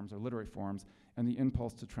aesthetic forms or literary forms and the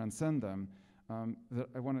impulse to transcend them that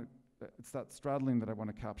I want to, it's that straddling that I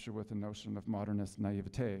want to capture with the notion of modernist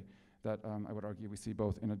naivete that I would argue we see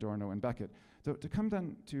both in Adorno and Beckett. So to come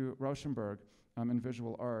then to Rauschenberg and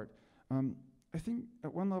visual art, I think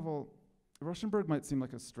at one level, Rauschenberg might seem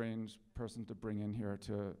like a strange person to bring in here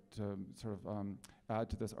to sort of add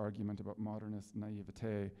to this argument about modernist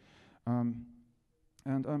naivete.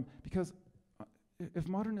 Because if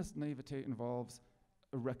modernist naivete involves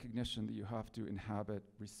a recognition that you have to inhabit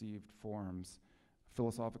received forms,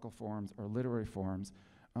 philosophical forms or literary forms,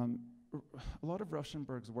 a lot of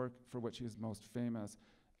Rauschenberg's work for which he is most famous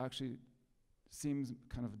actually seems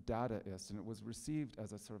kind of Dadaist, and it was received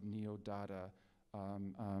as a sort of neo-Dada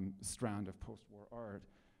strand of post-war art.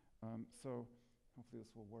 So hopefully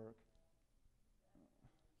this will work.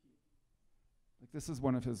 Like this is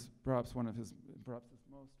one of his, perhaps his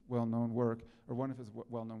most well-known work, or one of his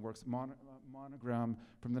well-known works, Monogram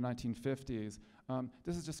from the 1950s.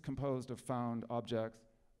 This is just composed of found objects.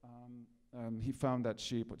 He found that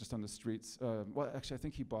sheep just on the streets. Well, actually, I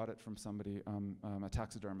think he bought it from somebody, a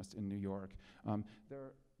taxidermist in New York.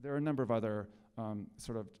 There are a number of other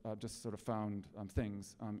just sort of found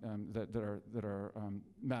things that are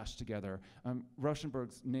mashed together.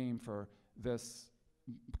 Rauschenberg's name for this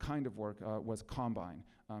kind of work was Combine,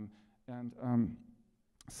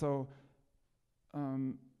 so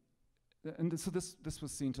this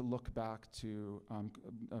was seen to look back to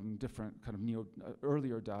different kind of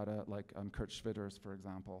earlier data, like Kurt Schwitter's, for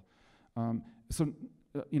example. And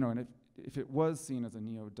if it was seen as a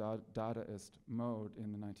neo-Dadaist mode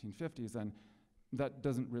in the 1950s, then that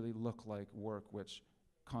doesn't really look like work which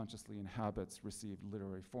consciously inhabits received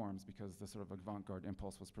literary forms, because the sort of avant-garde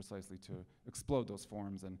impulse was precisely to explode those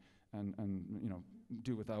forms and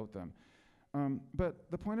do without them.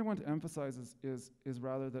 But the point I want to emphasize is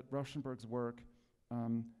rather that Rauschenberg's work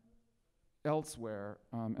elsewhere,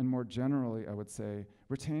 and more generally, I would say,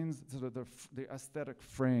 retains sort of the aesthetic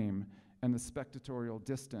frame and the spectatorial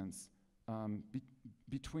distance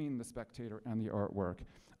between the spectator and the artwork.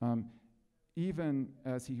 Even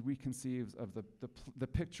as he reconceives of the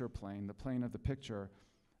picture plane, the plane of the picture,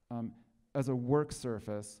 as a work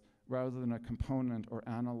surface rather than a component or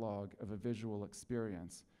analog of a visual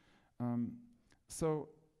experience. So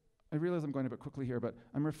I realize I'm going a bit quickly here, but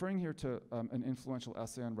I'm referring here to an influential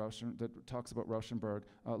essay on that talks about Rauschenberg,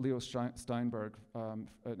 Leo Steinberg, an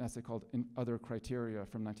essay called Other Criteria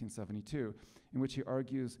from 1972, in which he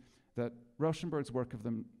argues that Rauschenberg's work of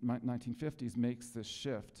the 1950s makes this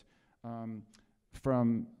shift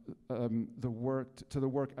from the work to the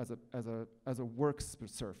work as a work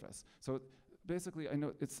surface. So basically, I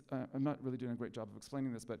know I'm not really doing a great job of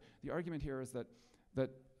explaining this, but the argument here is that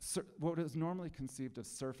what is normally conceived as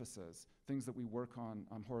surfaces, things that we work on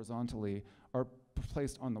horizontally, are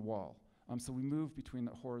placed on the wall. So we move between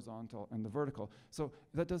the horizontal and the vertical. So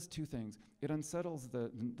that does two things. It unsettles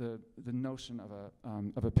the notion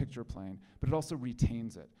of a picture plane, but it also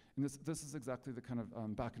retains it. And this is exactly the kind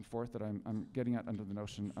of back and forth that I'm getting at under the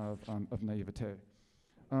notion of naivete.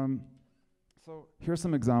 So here are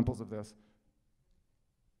some examples of this.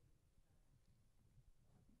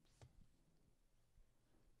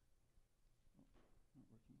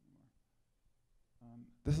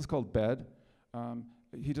 This is called Bed.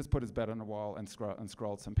 He just put his bed on a wall and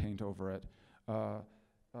scrawled some paint over it. I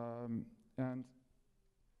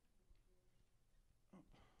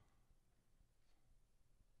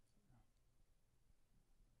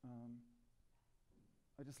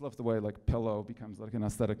just love the way like pillow becomes like an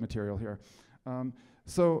aesthetic material here.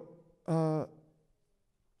 So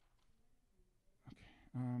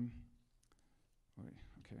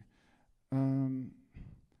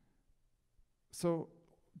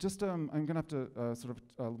just, I'm going to have to sort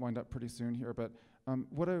of wind up pretty soon here, but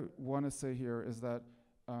what I want to say here is that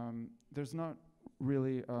there's not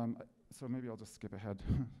really, so maybe I'll just skip ahead.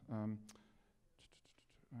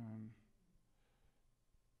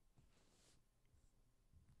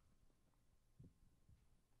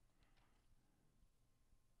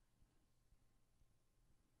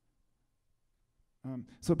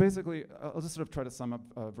 So basically, I'll just sort of try to sum up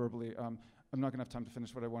verbally. I'm not going to have time to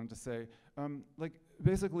finish what I wanted to say. Like,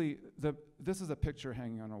 basically, this is a picture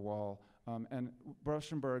hanging on a wall, and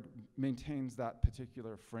Rauschenberg maintains that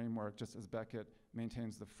particular framework, just as Beckett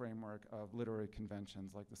maintains the framework of literary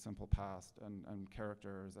conventions, like the simple past and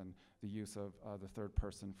characters and the use of the third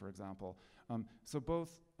person, for example. So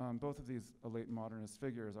both of these late modernist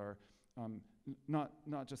figures are not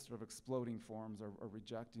just sort of exploding forms or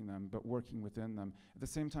rejecting them, but working within them. At the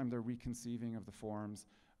same time, they're reconceiving of the forms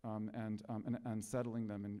and settling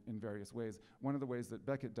them in various ways. One of the ways that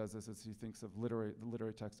Beckett does this is he thinks of the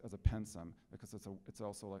literary text as a pensum, because it's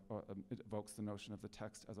also like it evokes the notion of the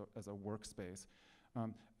text as a workspace.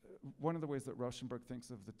 One of the ways that Rauschenberg thinks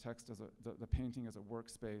of the text as the painting as a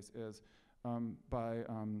workspace is by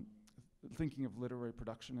thinking of literary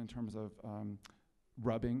production in terms of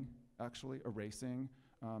rubbing, actually erasing,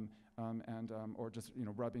 or just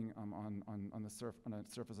rubbing on a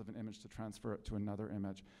surface of an image to transfer it to another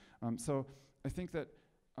image. So I think that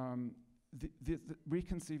the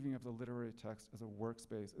reconceiving of the literary text as a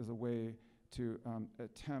workspace is a way to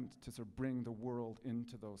attempt to sort of bring the world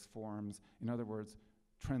into those forms. In other words,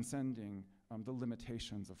 transcending the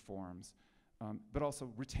limitations of forms, but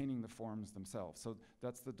also retaining the forms themselves. So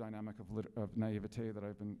that's the dynamic of naivete that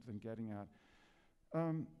I've been getting at.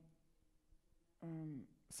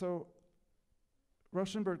 So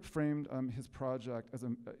Rauschenberg framed his project as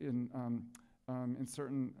in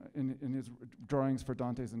his drawings for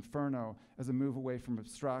Dante's Inferno as a move away from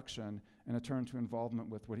abstraction and a turn to involvement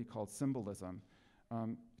with what he called symbolism,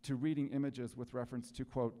 to reading images with reference to,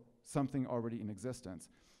 quote, something already in existence.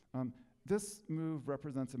 This move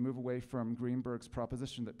represents a move away from Greenberg's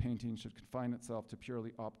proposition that painting should confine itself to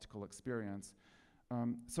purely optical experience.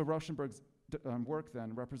 So Rauschenberg's work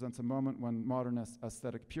then represents a moment when modernist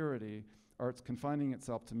aesthetic purity, art's confining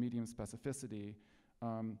itself to medium specificity,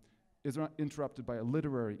 is interrupted by a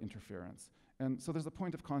literary interference. And so there's a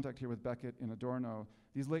point of contact here with Beckett and Adorno.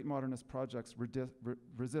 These late modernist projects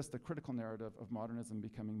resist the critical narrative of modernism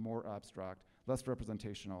becoming more abstract, less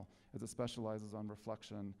representational, as it specializes on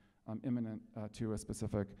reflection imminent to a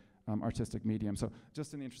specific artistic medium. So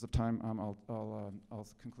just in the interest of time, I'll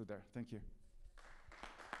conclude there. Thank you.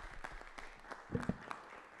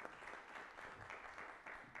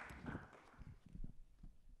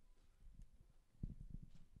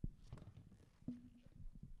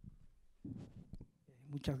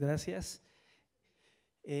 Muchas gracias.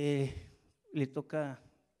 Le toca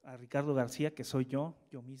a Ricardo García, que soy yo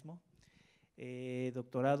mismo,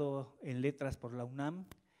 doctorado en letras por la UNAM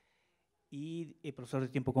y profesor de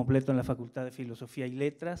tiempo completo en la Facultad de Filosofía y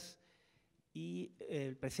Letras, y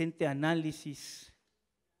el presente análisis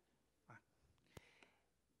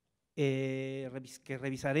que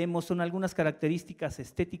revisaremos son algunas características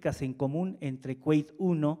estéticas en común entre Quade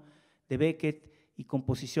 1 de Beckett y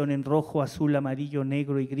composición en rojo, azul, amarillo,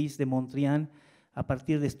 negro y gris de Mondrian a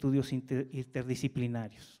partir de estudios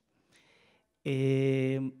interdisciplinarios.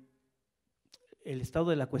 El estado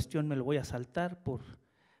de la cuestión me lo voy a saltar por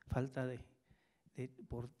falta de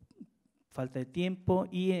tiempo,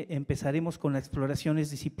 y empezaremos con las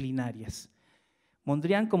exploraciones disciplinarias.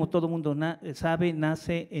 Mondrian, como todo mundo sabe,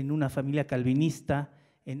 nace en una familia calvinista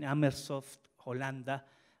en Amersfoort, Holanda,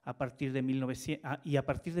 a partir de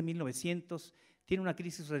 1900 tiene una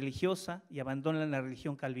crisis religiosa y abandona la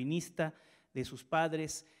religión calvinista de sus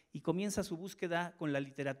padres y comienza su búsqueda con la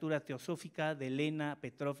literatura teosófica de Elena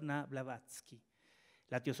Petrovna Blavatsky.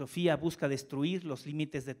 La teosofía busca destruir los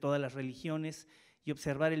límites de todas las religiones y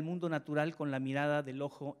observar el mundo natural con la mirada del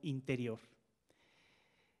ojo interior.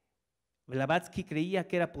 Blavatsky creía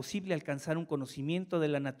que era posible alcanzar un conocimiento de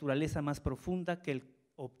la naturaleza más profunda que el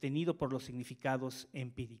obtenido por los significados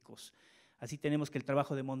empíricos. Así tenemos que el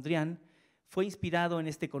trabajo de Mondrian fue inspirado en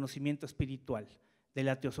este conocimiento espiritual. De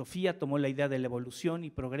la teosofía tomó la idea de la evolución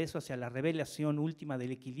y progreso hacia la revelación última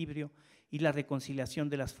del equilibrio y la reconciliación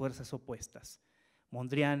de las fuerzas opuestas.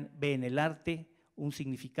 Mondrian ve en el arte un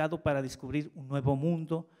significado para descubrir un nuevo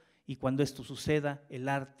mundo, y cuando esto suceda, el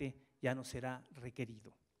arte ya no será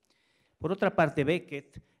requerido. Por otra parte,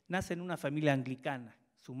 Beckett nace en una familia anglicana.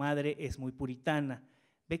 Su madre es muy puritana.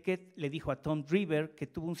 Beckett le dijo a Tom Driver que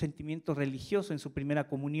tuvo un sentimiento religioso en su primera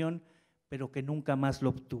comunión, pero que nunca más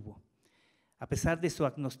lo obtuvo. A pesar de su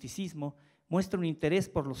agnosticismo, muestra un interés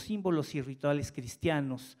por los símbolos y rituales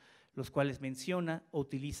cristianos, los cuales menciona o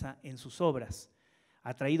utiliza en sus obras.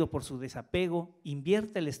 Atraído por su desapego,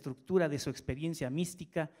 invierte la estructura de su experiencia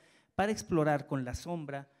mística para explorar con la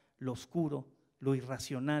sombra, lo oscuro, lo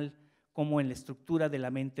irracional, como en la estructura de la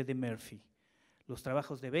mente de Murphy. Los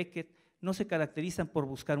trabajos de Beckett no se caracterizan por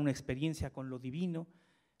buscar una experiencia con lo divino.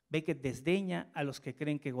 Beckett desdeña a los que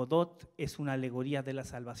creen que Godot es una alegoría de la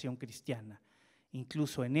salvación cristiana.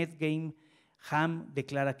 Incluso en Endgame, Ham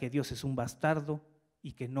declara que Dios es un bastardo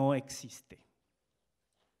y que no existe.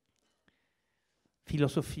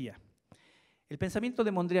 Filosofía. El pensamiento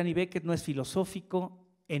de Mondrian y Beckett no es filosófico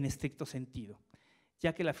en estricto sentido,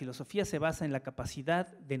 ya que la filosofía se basa en la capacidad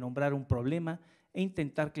de nombrar un problema e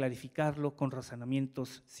intentar clarificarlo con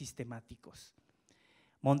razonamientos sistemáticos.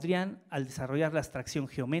 Mondrian, al desarrollar la abstracción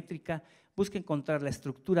geométrica, busca encontrar la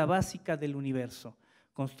estructura básica del universo,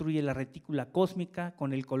 construye la retícula cósmica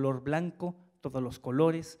con el color blanco, todos los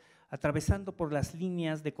colores, atravesando por las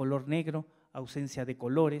líneas de color negro, ausencia de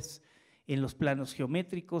colores, en los planos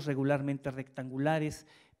geométricos regularmente rectangulares,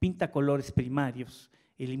 pinta colores primarios,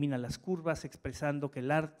 elimina las curvas expresando que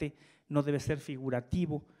el arte no debe ser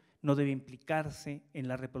figurativo, no debe implicarse en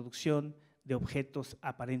la reproducción de objetos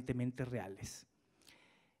aparentemente reales.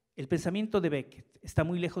 El pensamiento de Beckett está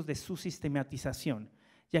muy lejos de su sistematización,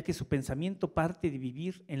 ya que su pensamiento parte de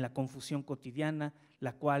vivir en la confusión cotidiana,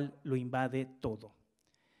 la cual lo invade todo.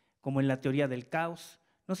 Como en la teoría del caos,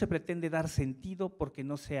 no se pretende dar sentido porque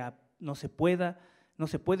no se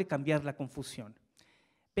puede cambiar la confusión.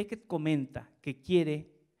 Beckett comenta que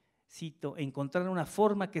quiere, cito, encontrar una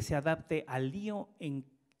forma que se adapte al lío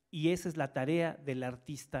y esa es la tarea del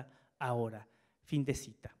artista ahora. Fin de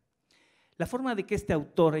cita. La forma de que este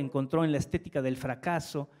autor encontró en la estética del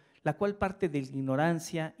fracaso, la cual parte de la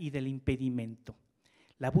ignorancia y del impedimento.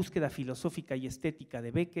 La búsqueda filosófica y estética de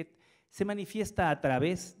Beckett se manifiesta a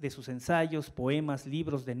través de sus ensayos, poemas,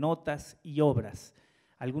 libros de notas y obras.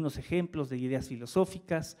 Algunos ejemplos de ideas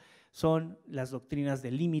filosóficas son las doctrinas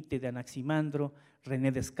del límite de Anaximandro,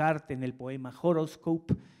 René Descartes en el poema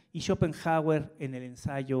Horoscope y Schopenhauer en el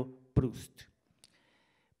ensayo Proust.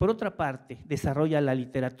 Por otra parte, desarrolla la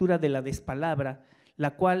literatura de la despalabra,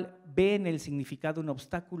 la cual ve en el significado un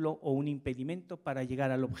obstáculo o un impedimento para llegar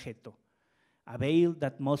al objeto. A veil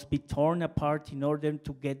that must be torn apart in order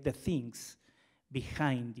to get the things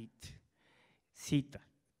behind it. Cita,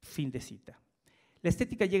 fin de cita. La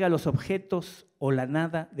estética llega a los objetos o la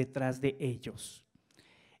nada detrás de ellos.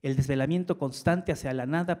 El desvelamiento constante hacia la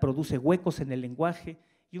nada produce huecos en el lenguaje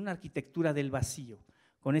y una arquitectura del vacío.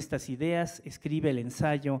 Con estas ideas escribe el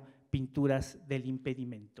ensayo Pinturas del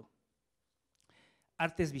impedimento.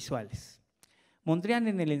 Artes visuales. Mondrian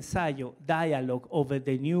en el ensayo Dialogue over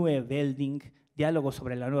the Neue Bildung, Diálogo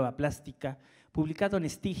sobre la nueva plástica, publicado en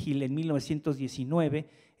Stigl en 1919,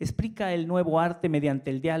 explica el nuevo arte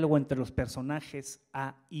mediante el diálogo entre los personajes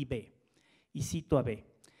A y B. Y cito a B.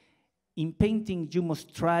 In painting you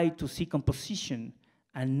must try to see composition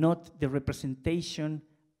and not the representation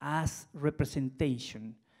as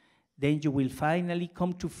representation. Then you will finally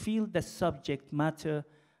come to feel the subject matter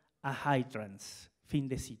a hydrance. Fin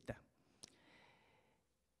de cita.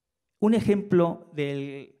 Un ejemplo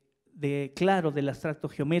claro del abstracto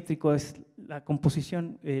geométrico es la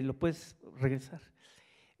composición, lo puedes regresar,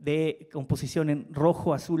 de composición en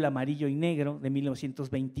rojo, azul, amarillo y negro de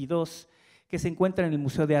 1922, que se encuentra en el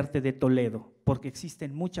Museo de Arte de Toledo, porque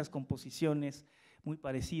existen muchas composiciones muy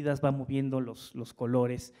parecidas, va moviendo los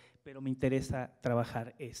colores, pero me interesa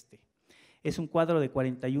trabajar este. Es un cuadro de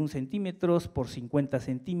 41 centímetros por 50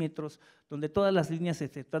 centímetros, donde todas las líneas,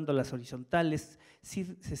 exceptuando las horizontales,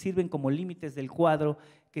 se sirven como límites del cuadro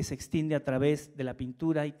que se extiende a través de la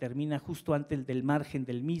pintura y termina justo antes del margen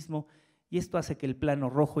del mismo, y esto hace que el plano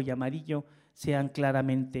rojo y amarillo sean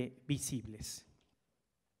claramente visibles.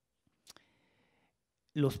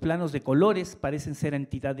 Los planos de colores parecen ser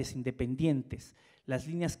entidades independientes. Las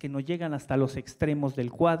líneas que no llegan hasta los extremos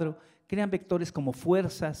del cuadro crean vectores como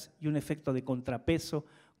fuerzas y un efecto de contrapeso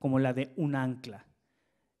como la de un ancla.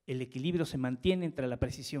 El equilibrio se mantiene entre la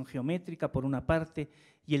precisión geométrica por una parte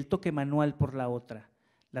y el toque manual por la otra.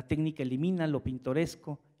 La técnica elimina lo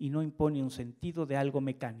pintoresco y no impone un sentido de algo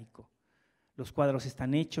mecánico. Los cuadros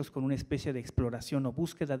están hechos con una especie de exploración o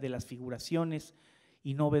búsqueda de las figuraciones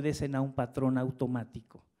y no obedecen a un patrón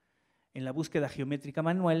automático. En la búsqueda geométrica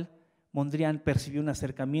manual, Mondrian percibió un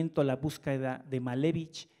acercamiento a la búsqueda de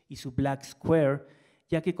Malevich y su Black Square,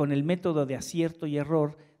 ya que con el método de acierto y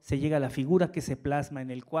error se llega a la figura que se plasma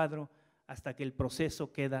en el cuadro hasta que el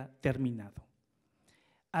proceso queda terminado.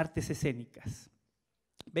 Artes escénicas.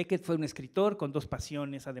 Beckett fue un escritor con dos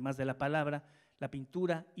pasiones, además de la palabra, la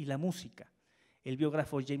pintura y la música. El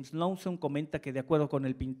biógrafo James Lawson comenta que, de acuerdo con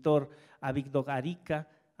el pintor Avigdor Arica,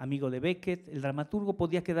 amigo de Beckett, el dramaturgo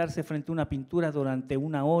podía quedarse frente a una pintura durante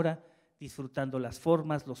una hora, disfrutando las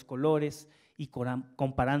formas, los colores y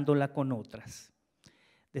comparándola con otras.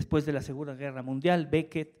 Después de la Segunda Guerra Mundial,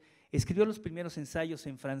 Beckett escribió los primeros ensayos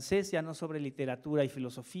en francés, ya no sobre literatura y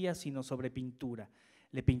filosofía, sino sobre pintura.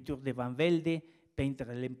 Les Peintures de Van Velde, Peintre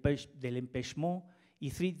de l'Empêchement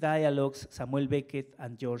y Three Dialogues, Samuel Beckett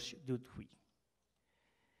and Georges Dupuy.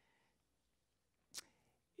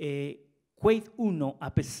 Quaid I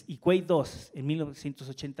y Quaid II en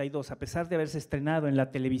 1982, a pesar de haberse estrenado en la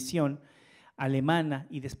televisión alemana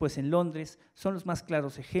y después en Londres, son los más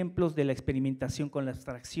claros ejemplos de la experimentación con la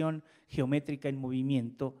abstracción geométrica en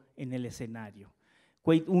movimiento en el escenario.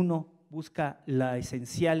 Quaid I busca la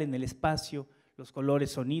esencial en el espacio, los colores,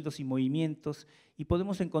 sonidos y movimientos, y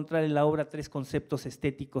podemos encontrar en la obra tres conceptos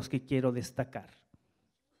estéticos que quiero destacar.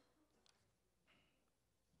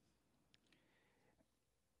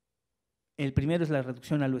 El primero es la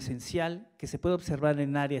reducción a lo esencial, que se puede observar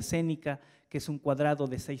en área escénica, que es un cuadrado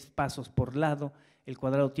de 6 pasos por lado. El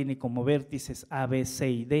cuadrado tiene como vértices A, B, C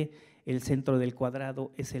y D. El centro del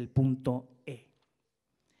cuadrado es el punto E.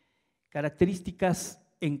 Características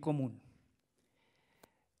en común.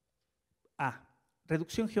 A.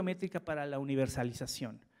 Reducción geométrica para la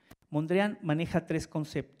universalización. Mondrian maneja tres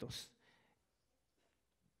conceptos.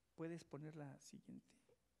 ¿Puedes poner la siguiente?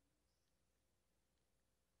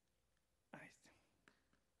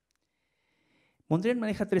 Mondrian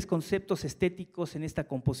maneja tres conceptos estéticos en esta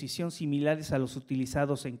composición similares a los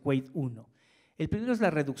utilizados en Quaid I. El primero es la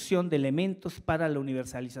reducción de elementos para la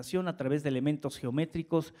universalización a través de elementos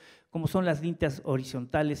geométricos, como son las líneas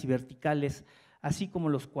horizontales y verticales, así como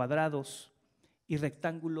los cuadrados y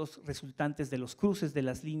rectángulos resultantes de los cruces de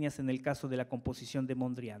las líneas en el caso de la composición de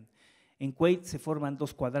Mondrian. En Quaid se forman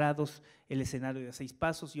 2 cuadrados, el escenario de 6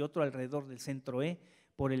 pasos y otro alrededor del centro E.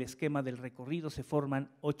 Por el esquema del recorrido se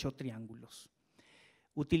forman 8 triángulos.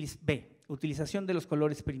 B. Utilización de los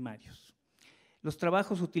colores primarios. Los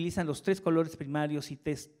trabajos utilizan los 3 colores primarios y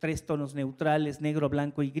 3 tonos neutrales, negro,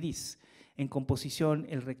 blanco y gris. En composición,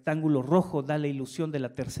 el rectángulo rojo da la ilusión de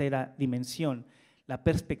la tercera dimensión, la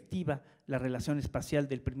perspectiva, la relación espacial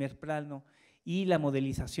del primer plano y la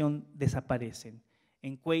modelización desaparecen.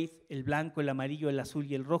 En Quaid, el blanco, el amarillo, el azul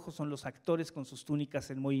y el rojo son los actores con sus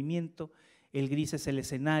túnicas en movimiento, el gris es el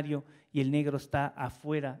escenario y el negro está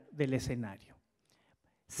afuera del escenario.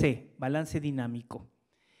 C. Balance dinámico.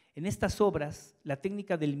 En estas obras, la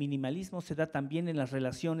técnica del minimalismo se da también en las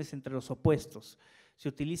relaciones entre los opuestos. Se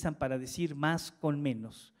utilizan para decir más con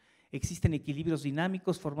menos. Existen equilibrios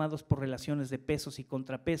dinámicos formados por relaciones de pesos y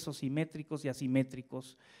contrapesos, simétricos y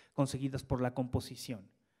asimétricos, conseguidas por la composición.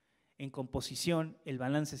 En composición, el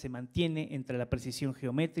balance se mantiene entre la precisión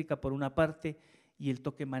geométrica por una parte y el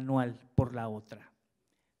toque manual por la otra.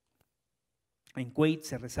 En Quaid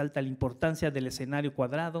se resalta la importancia del escenario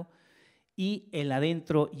cuadrado y el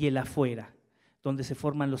adentro y el afuera, donde se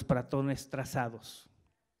forman los patrones trazados.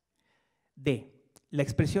 D. La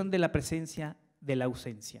expresión de la presencia de la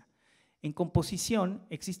ausencia. En composición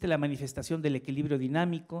existe la manifestación del equilibrio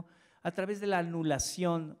dinámico a través de la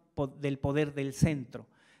anulación del poder del centro,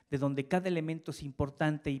 de donde cada elemento es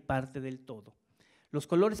importante y parte del todo. Los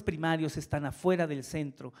colores primarios están afuera del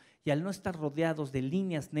centro y al no estar rodeados de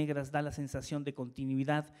líneas negras da la sensación de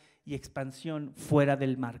continuidad y expansión fuera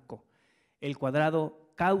del marco. El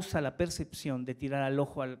cuadrado causa la percepción de tirar al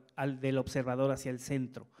ojo del observador hacia el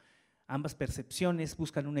centro. Ambas percepciones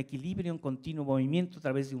buscan un equilibrio, un continuo movimiento a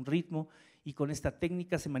través de un ritmo y con esta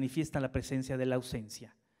técnica se manifiesta la presencia de la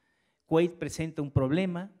ausencia. Quaid presenta un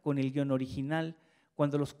problema con el guión original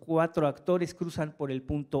cuando los 4 actores cruzan por el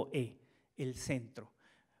punto E, el centro,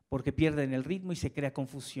 porque pierden el ritmo y se crea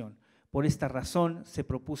confusión. Por esta razón se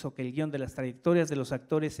propuso que el guión de las trayectorias de los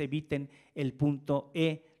actores eviten el punto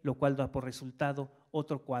E, lo cual da por resultado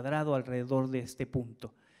otro cuadrado alrededor de este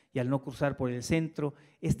punto. Y al no cruzar por el centro,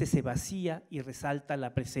 este se vacía y resalta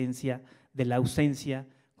la presencia de la ausencia,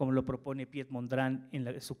 como lo propone Piet Mondrian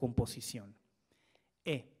en su composición.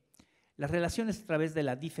 E. Las relaciones a través de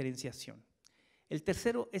la diferenciación. El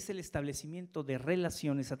tercero es el establecimiento de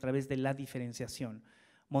relaciones a través de la diferenciación.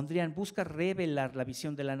 Mondrian busca revelar la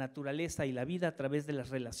visión de la naturaleza y la vida a través de las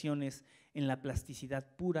relaciones en la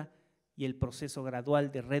plasticidad pura y el proceso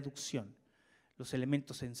gradual de reducción. Los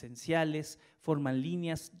elementos esenciales forman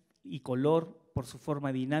líneas y color por su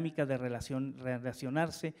forma dinámica de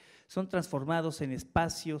relacionarse, son transformados en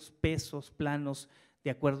espacios, pesos, planos, de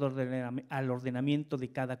acuerdo al ordenamiento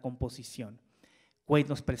de cada composición. Quaid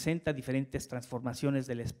nos presenta diferentes transformaciones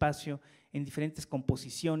del espacio en diferentes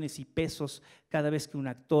composiciones y pesos cada vez que un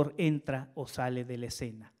actor entra o sale de la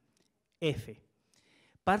escena. F.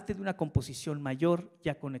 Parte de una composición mayor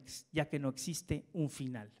ya que no existe un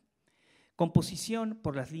final. Composición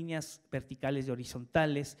por las líneas verticales y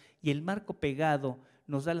horizontales y el marco pegado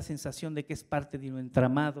nos da la sensación de que es parte de un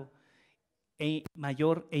entramado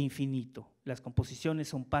mayor e infinito. Las composiciones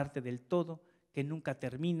son parte del todo que nunca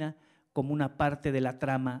termina como una parte de la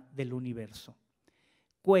trama del universo.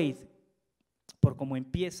 Quaid, por cómo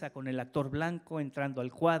empieza con el actor blanco entrando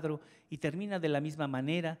al cuadro y termina de la misma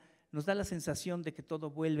manera, nos da la sensación de que todo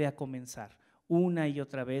vuelve a comenzar, una y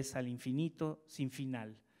otra vez al infinito sin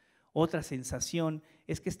final. Otra sensación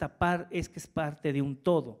es que es parte de un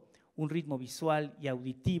todo, un ritmo visual y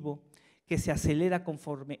auditivo que se acelera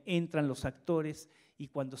conforme entran los actores y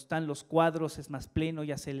cuando están los cuadros es más pleno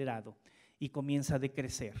y acelerado y comienza a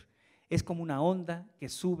decrecer. Es como una onda que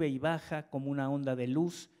sube y baja, como una onda de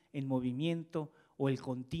luz en movimiento o el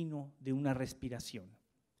continuo de una respiración.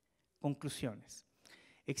 Conclusiones.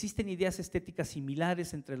 Existen ideas estéticas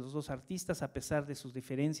similares entre los dos artistas a pesar de sus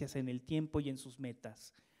diferencias en el tiempo y en sus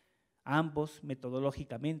metas. Ambos,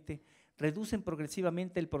 metodológicamente, reducen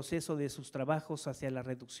progresivamente el proceso de sus trabajos hacia la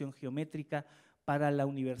reducción geométrica para la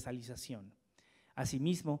universalización.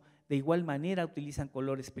 Asimismo, de igual manera utilizan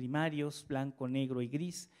colores primarios, blanco, negro y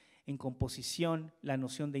gris. En composición, la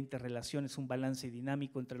noción de interrelación es un balance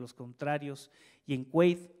dinámico entre los contrarios y en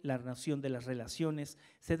Quaid, la noción de las relaciones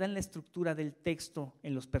se da en la estructura del texto,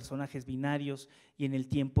 en los personajes binarios y en el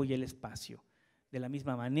tiempo y el espacio. De la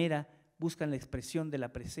misma manera, buscan la expresión de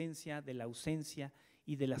la presencia, de la ausencia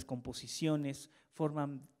y de las composiciones,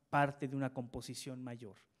 forman parte de una composición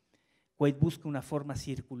mayor. Quaid busca una forma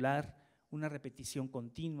circular, una repetición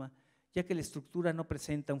continua, ya que la estructura no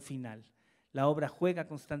presenta un final. La obra juega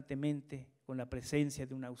constantemente con la presencia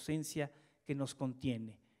de una ausencia que nos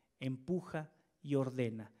contiene, empuja y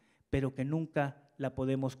ordena, pero que nunca la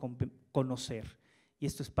podemos conocer. Y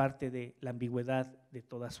esto es parte de la ambigüedad de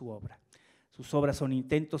toda su obra. Sus obras son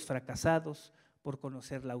intentos fracasados por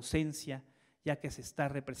conocer la ausencia, ya que se está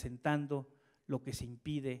representando lo que se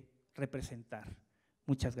impide representar.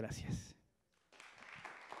 Muchas gracias.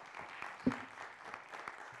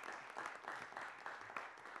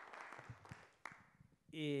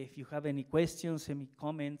 If you have any questions, any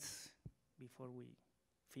comments before we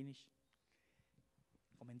finish.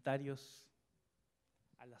 Comentarios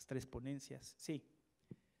a las tres ponencias. Sí.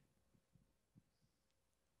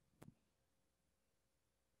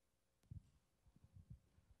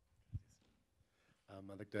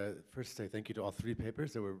 I'd like to first say thank you to all three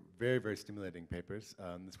papers. They were very, very stimulating papers.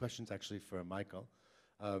 This question's actually for Michael.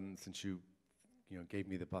 Since you gave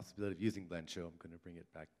me the possibility of using Blanchot, I'm going to bring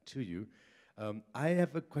it back to you. I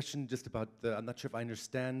have a question just about I'm not sure if I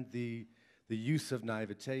understand the use of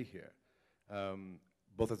naivete here,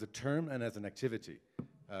 both as a term and as an activity.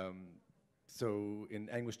 So in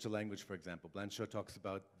Anguish to Language, for example, Blanchot talks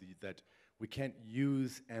about that we can't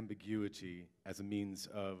use ambiguity as a means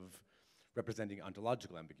of representing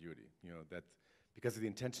ontological ambiguity, that because of the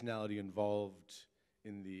intentionality involved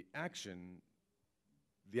in the action,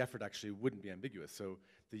 the effort actually wouldn't be ambiguous. So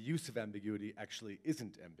the use of ambiguity actually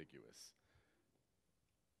isn't ambiguous.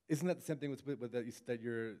 Isn't that the same thing that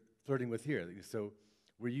you're flirting with here? So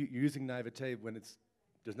you're using naivete when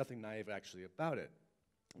there's nothing naive actually about it.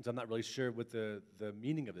 So I'm not really sure what the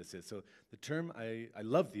meaning of this is. So the term, I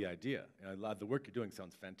love the idea, and I love the work you're doing,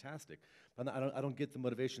 sounds fantastic. But I don't get the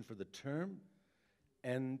motivation for the term,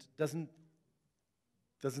 and doesn't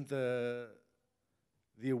the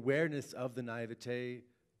awareness of the naivete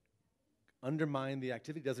undermine the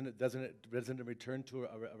activity? Doesn't it return to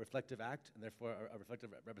a reflective act, and therefore a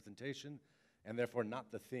reflective representation, and therefore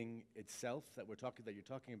not the thing itself that you're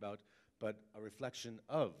talking about, but a reflection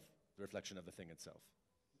of the reflection of the thing itself?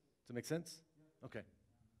 Does that make sense? Okay.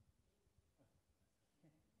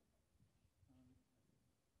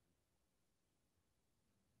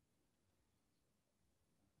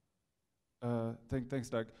 Thanks,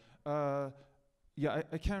 Doug. Yeah,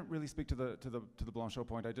 I can't really speak to the Blanchot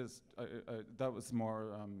point. That was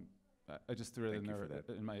more. I just threw it in there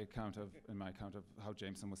in my account of how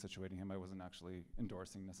Jameson was situating him. I wasn't actually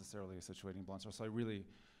endorsing necessarily situating Blanchot. So I really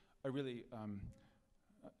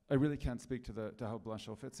can't speak to how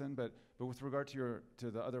Blanchot fits in. But with regard to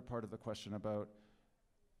the other part of the question about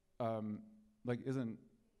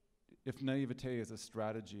if naivete is a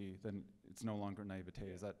strategy, then it's no longer naivete.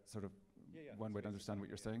 Yeah. Is that sort of one way to understand what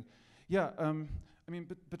you're saying? Yeah, I mean,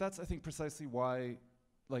 but that's, I think, precisely why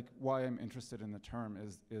I'm interested in the term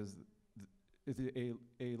is the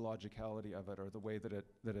logicality of it, or the way that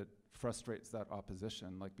it frustrates that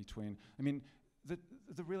opposition, between. I mean,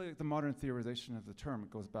 the modern theorization of the term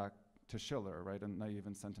goes back to Schiller, right, and naive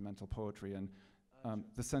and sentimental poetry, and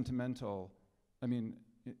the sentimental. I mean,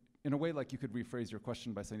 in a way, you could rephrase your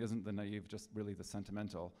question by saying, isn't the naive just really the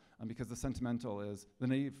sentimental? Because the sentimental is, the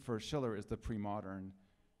naive for Schiller is the pre-modern,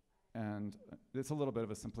 and it's a little bit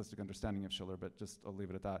of a simplistic understanding of Schiller, but I'll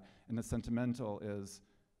leave it at that. And the sentimental is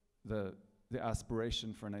the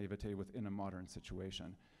aspiration for naivete within a modern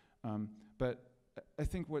situation. But I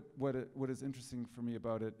think what is interesting for me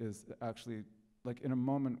about it is actually, like, in a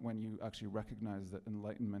moment when you actually recognize that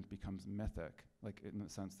enlightenment becomes mythic, like in the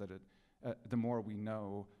sense that the more we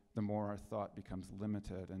know, the more our thought becomes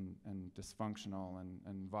limited and dysfunctional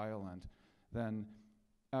and violent, then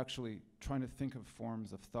actually trying to think of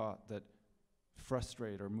forms of thought that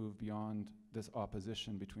frustrate or move beyond this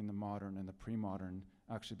opposition between the modern and the pre-modern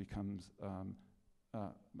actually becomes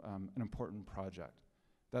an important project.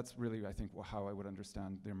 That's really, I think, how I would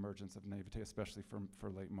understand the emergence of naivete, especially for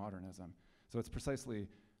late modernism. So it's precisely,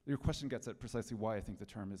 your question gets at precisely why I think the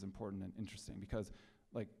term is important and interesting, because,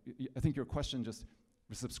 like, I think your question just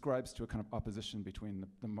subscribes to a kind of opposition between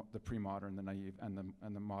the pre-modern, the naive, and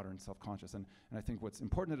the modern self-conscious. And I think what's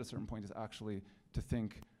important at a certain point is actually to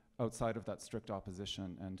think outside of that strict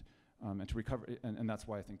opposition and to recover. And that's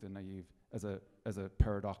why I think the naive, as a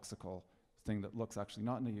paradoxical thing that looks actually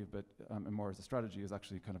not naive, but and more as a strategy, is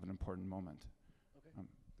actually kind of an important moment. Okay,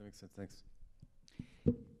 that makes sense. Thanks.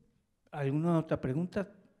 ¿Alguna otra pregunta?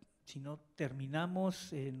 Si no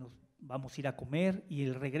terminamos, nos vamos a ir a comer. ¿Y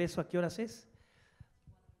el regreso a qué horas es?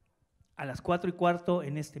 A las 4:15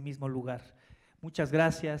 en este mismo lugar. Muchas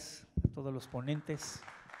gracias a todos los ponentes.